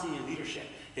strong Palestinian leadership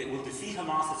that will defeat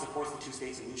Hamas that supports the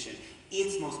two-state solution,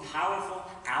 its most powerful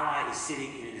ally is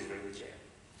sitting in an Israeli jail.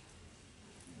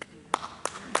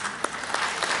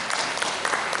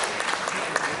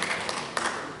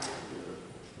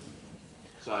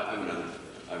 So I have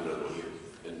another one here.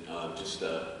 And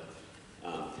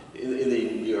in the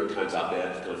New York Times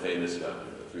op-ed, kind of famous, about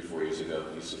 3 or 4 years ago,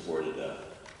 you supported a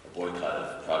boycott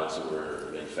of products that were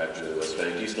manufactured in the West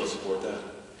Bank. Do you still support that?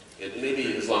 And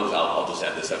maybe, as long as I'll just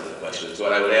add this up to the question. So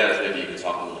what I would add is maybe you could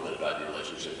talk a little bit about your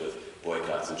relationship with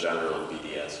boycotts in general and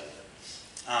BDS.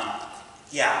 I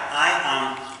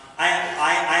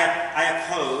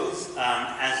oppose,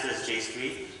 as does J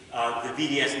Street, the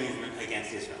BDS movement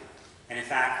against Israel. And in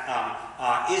fact,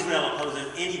 Israel opposes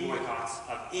any boycotts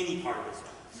of any part of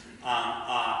Israel.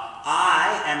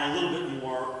 I am a little bit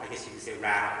more, I guess you could say,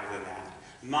 radical than that.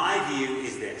 My view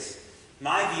is this.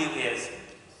 My view is,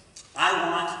 I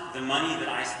want the money that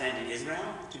I spend in Israel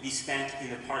to be spent in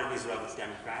the part of Israel that's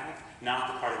democratic, not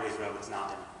the part of Israel that's not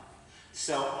democratic.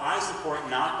 So I support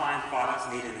not buying products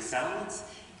made in the settlements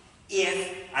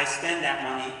if I spend that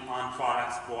money on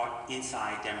products bought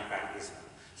inside democratic Israel.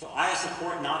 So I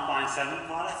support not buying settlement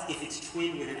products if it's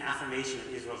twinned with an affirmation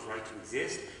of Israel's right to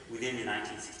exist within the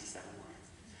 1967 lines.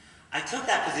 I took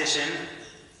that position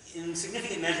in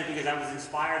significant measure because I was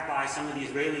inspired by some of the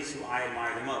Israelis who I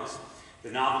admire the most. The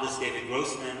novelists David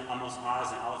Grossman, Amos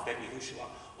Oz, and Aleph Bet Yehoshua,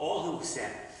 all who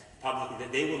said publicly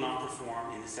that they will not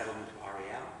perform in the settlement of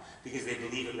Ariel because they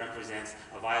believe it represents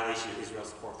a violation of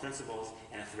Israel's core principles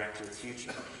and a threat to its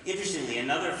future. Interestingly,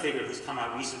 another figure who's come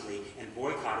out recently and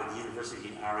boycotted the university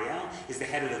in Ariel is the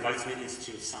head of the Weizmann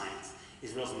Institute of Science,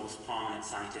 Israel's most prominent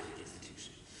scientific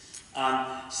institution.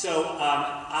 That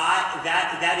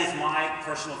is my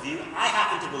personal view. I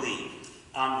happen to believe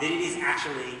that it is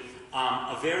actually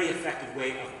a very effective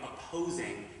way of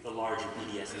opposing the larger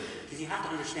BDS movement. Because you have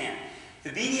to understand, the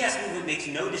BDS movement makes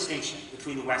no distinction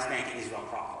between the West Bank and Israel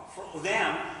proper. For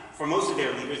them, for most of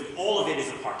their leaders, all of it is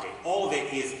apartheid. All of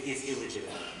it is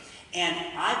illegitimate. And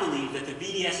I believe that the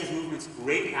BDS movement's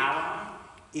great ally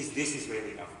is this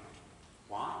Israeli government.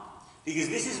 Why? Because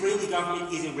this Israeli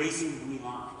government is erasing the Green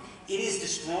Line. It is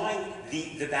destroying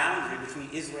the boundary between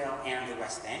Israel and the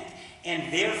West Bank,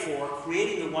 and therefore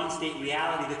creating the one-state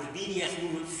reality that the BDS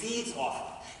movement feeds off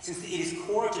of, since it is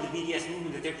core to the BDS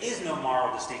movement that there is no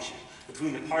moral distinction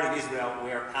between the part of Israel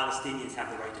where Palestinians have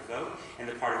the right to vote and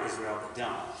the part of Israel that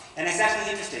don't. And it's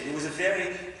actually interesting. There was a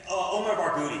very, Omar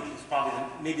Barghouti, who's probably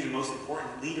maybe the most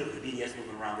important leader of the BDS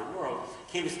movement around the world,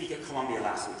 came to speak at Columbia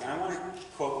last week. And I want to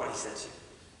quote what he said to you.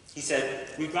 He said,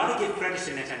 "We've got to give credit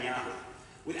to Netanyahu.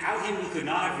 Without him, we could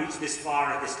not have reached this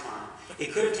far at this time.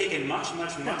 It could have taken much,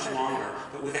 much, much longer,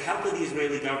 but with the help of the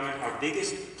Israeli government, our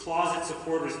biggest closet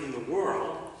supporters in the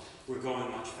world, we're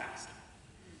going much faster."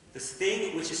 The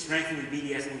thing which is strengthening the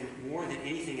BDS movement more than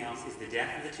anything else is the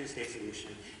death of the two-state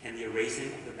solution and the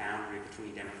erasing of the boundary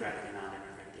between democratic and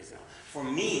non-democratic Israel. For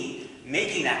me,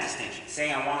 making that distinction,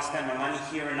 saying I want to spend my money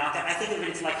here and not there, I think of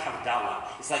it's like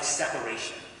Havdalah. It's like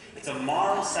separation. It's a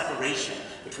moral separation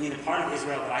between the part of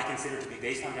Israel that I consider to be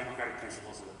based on democratic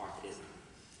principles and the part that isn't.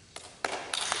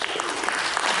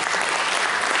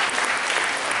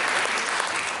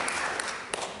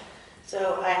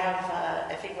 So I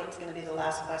have, I think what's going to be the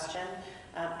last question.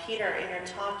 Peter, in your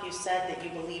talk, you said that you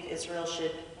believe Israel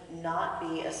should not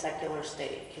be a secular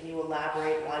state. Can you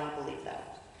elaborate why you believe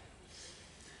that?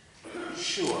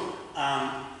 Sure.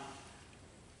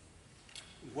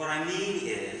 What I mean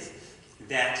is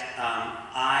that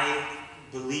I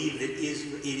believe that it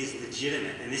is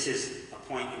legitimate, and this is a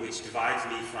point which divides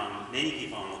me from many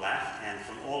people on the left and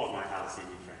from all of my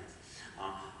Palestinian friends.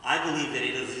 I believe that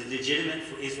it is legitimate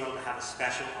for Israel to have a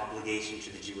special obligation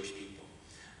to the Jewish people.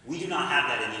 We do not have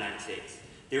that in the United States.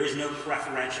 There is no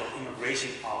preferential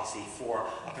immigration policy for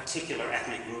a particular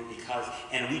ethnic group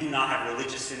and we do not have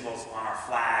religious symbols on our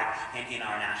flag and in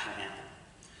our national anthem.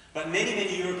 But many,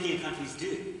 many European countries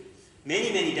do.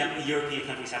 Many, many European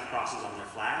countries have crosses on their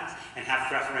flags and have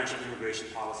preferential immigration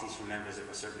policies for members of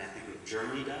a certain ethnic group.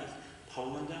 Germany does.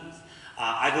 Poland does.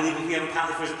 I believe if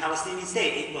there's a Palestinian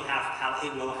state, it will have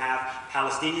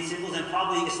Palestinian symbols and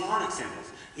probably Islamic symbols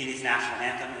in its national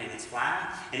anthem and in its flag,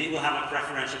 and it will have a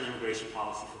preferential immigration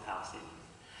policy for Palestinians.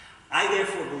 I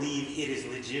therefore believe it is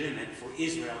legitimate for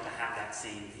Israel to have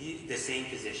the same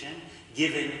position,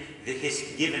 given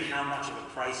how much of a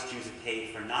price Jews have paid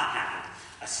for not having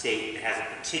a state that has a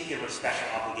particular special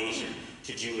obligation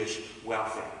to Jewish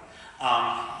welfare.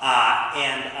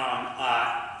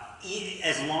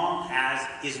 As long as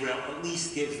Israel at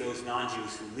least gives those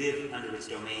non-Jews who live under its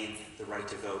domain the right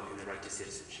to vote and the right to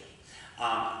citizenship.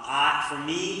 For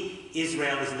me,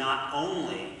 Israel is not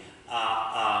only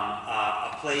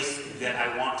a place that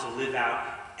I want to live out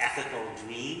ethical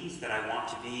dreams, that I want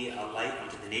to be a light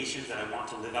unto the nations, that I want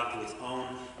to live up to its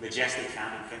own majestic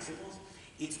founding principles.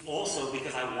 It's also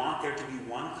because I want there to be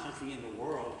one country in the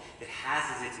world that has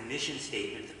as its mission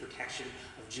statement the protection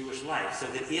of Jewish life, so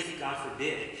that if, God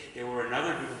forbid, there were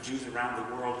another group of Jews around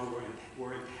the world who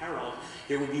were imperiled,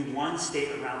 there would be one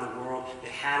state around the world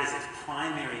that had as its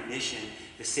primary mission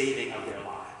the saving of their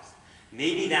lives.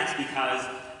 Maybe that's because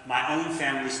my own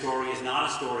family story is not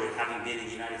a story of having been in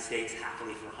the United States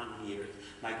happily for 100 years.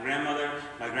 My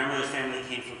grandmother's family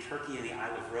came from Turkey and the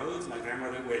Isle of Rhodes. My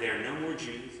grandmother, where there are no more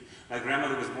Jews. My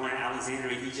grandmother was born in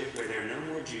Alexandria, Egypt, where there are no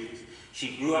more Jews.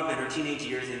 She grew up in her teenage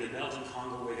years in the Belgian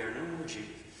Congo, where there are no more Jews.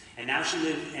 And now she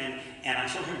lived, and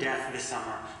until her death this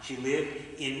summer, she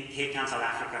lived in Cape Town, South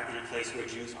Africa, in a place where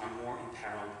Jews are more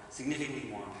imperiled, significantly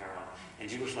more imperiled, and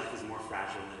Jewish life is more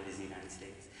fragile than it is in the United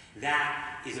States.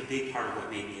 That is a big part of what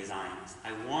made me a Zionist.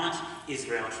 I want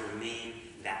Israel to remain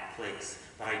that place,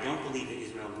 but I don't believe that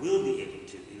Israel will be able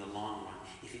to in the long run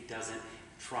if it doesn't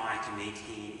try to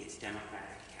maintain its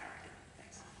democratic character.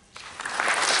 Thanks.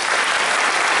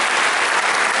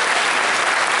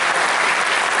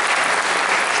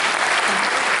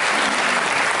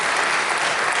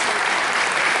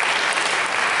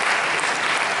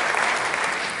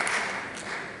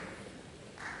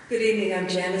 Good evening, I'm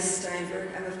Janice Steinberg.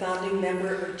 I'm a founding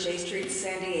member of J Street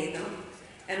San Diego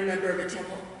and a member of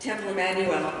Temple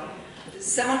Emmanuel.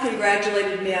 Someone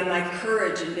congratulated me on my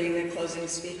courage in being the closing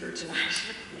speaker tonight.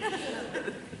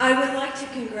 I would like to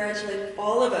congratulate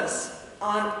all of us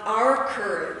on our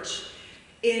courage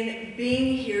in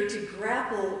being here to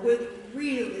grapple with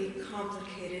really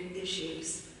complicated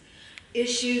issues.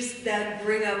 Issues that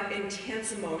bring up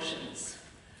intense emotions.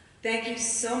 Thank you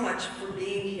so much for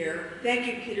being here. Thank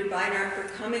you, Peter Beinart, for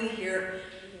coming here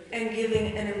and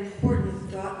giving an important,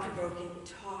 thought-provoking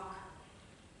talk.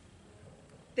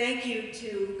 Thank you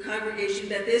to Congregation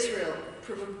Beth Israel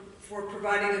for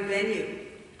providing a venue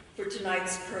for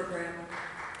tonight's program.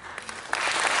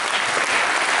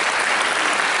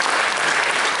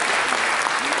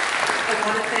 I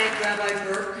want to thank Rabbi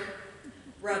Burke,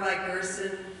 Rabbi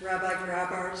Gerson, Rabbi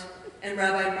Grabart, and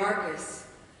Rabbi Marcus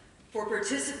for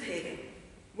participating.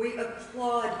 We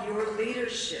applaud your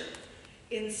leadership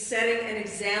in setting an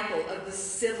example of the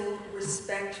civil,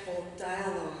 respectful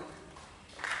dialogue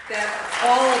that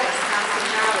all of us have to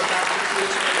have about the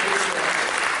future of Israel.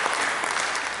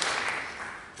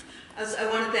 As I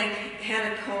want to thank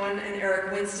Hannah Cohen and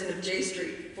Eric Winston of J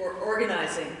Street for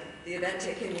organizing the event,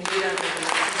 taking the lead on it.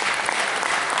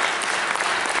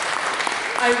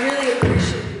 I really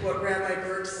appreciate what Rabbi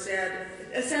Burke said,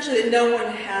 essentially that no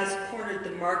one has cornered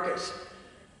the market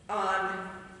on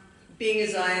being a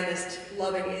Zionist,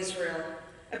 loving Israel.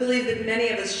 I believe that many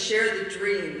of us share the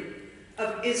dream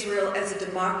of Israel as a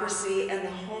democracy and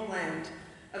the homeland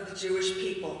of the Jewish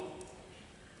people.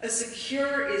 A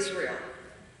secure Israel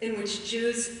in which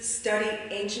Jews study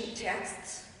ancient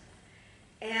texts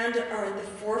and are at the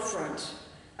forefront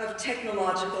of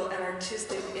technological and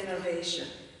artistic innovation.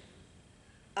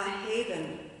 A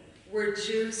haven where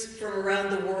Jews from around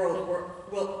the world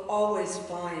will always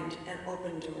find an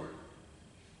open door.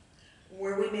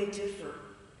 Where we may differ,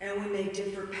 and we may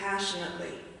differ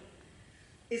passionately,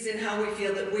 is in how we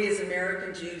feel that we as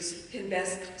American Jews can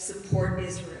best support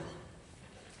Israel.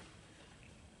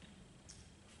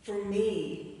 For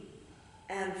me,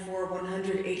 and for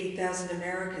 180,000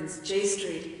 Americans, J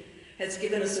Street has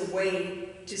given us a way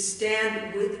to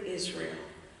stand with Israel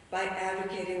by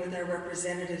advocating with our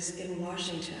representatives in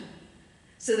Washington,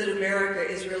 so that America,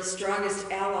 Israel's strongest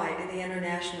ally in the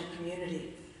international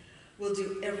community, will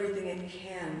do everything it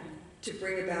can to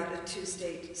bring about a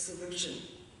two-state solution.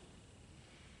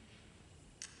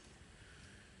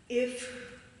 If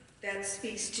that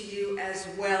speaks to you as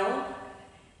well,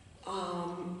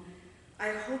 I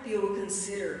hope you will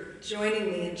consider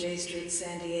joining me in J Street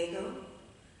San Diego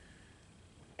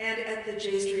and at the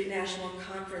J Street National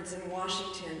Conference in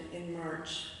Washington in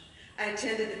March. I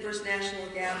attended the first national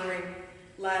gathering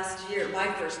last year, my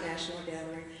first national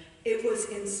gathering. It was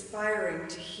inspiring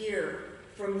to hear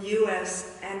from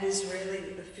US and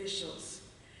Israeli officials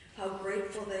how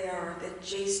grateful they are that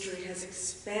J Street has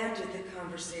expanded the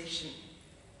conversation.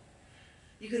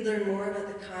 You can learn more about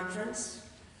the conference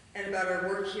and about our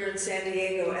work here in San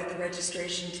Diego at the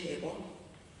registration table.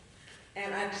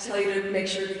 And I have to tell you to make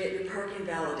sure to get your parking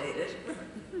validated.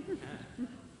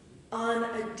 On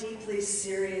a deeply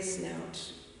serious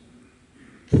note,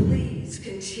 please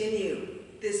continue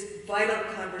this vital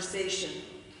conversation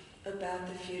about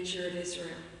the future of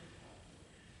Israel.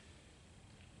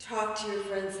 Talk to your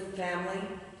friends and family.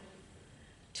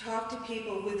 Talk to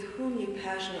people with whom you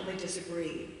passionately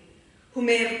disagree, who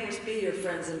may, of course, be your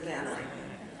friends and family.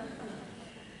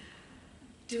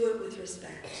 Do it with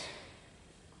respect.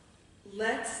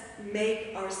 Let's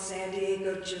make our San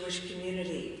Diego Jewish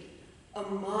community a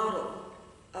model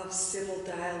of civil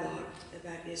dialogue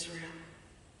about Israel.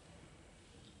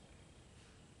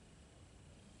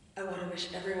 I want to wish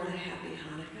everyone a happy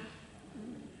Hanukkah.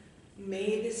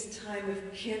 May this time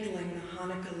of kindling the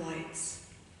Hanukkah lights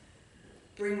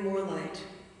bring more light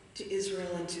to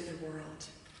Israel and to the world.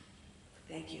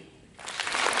 Thank you.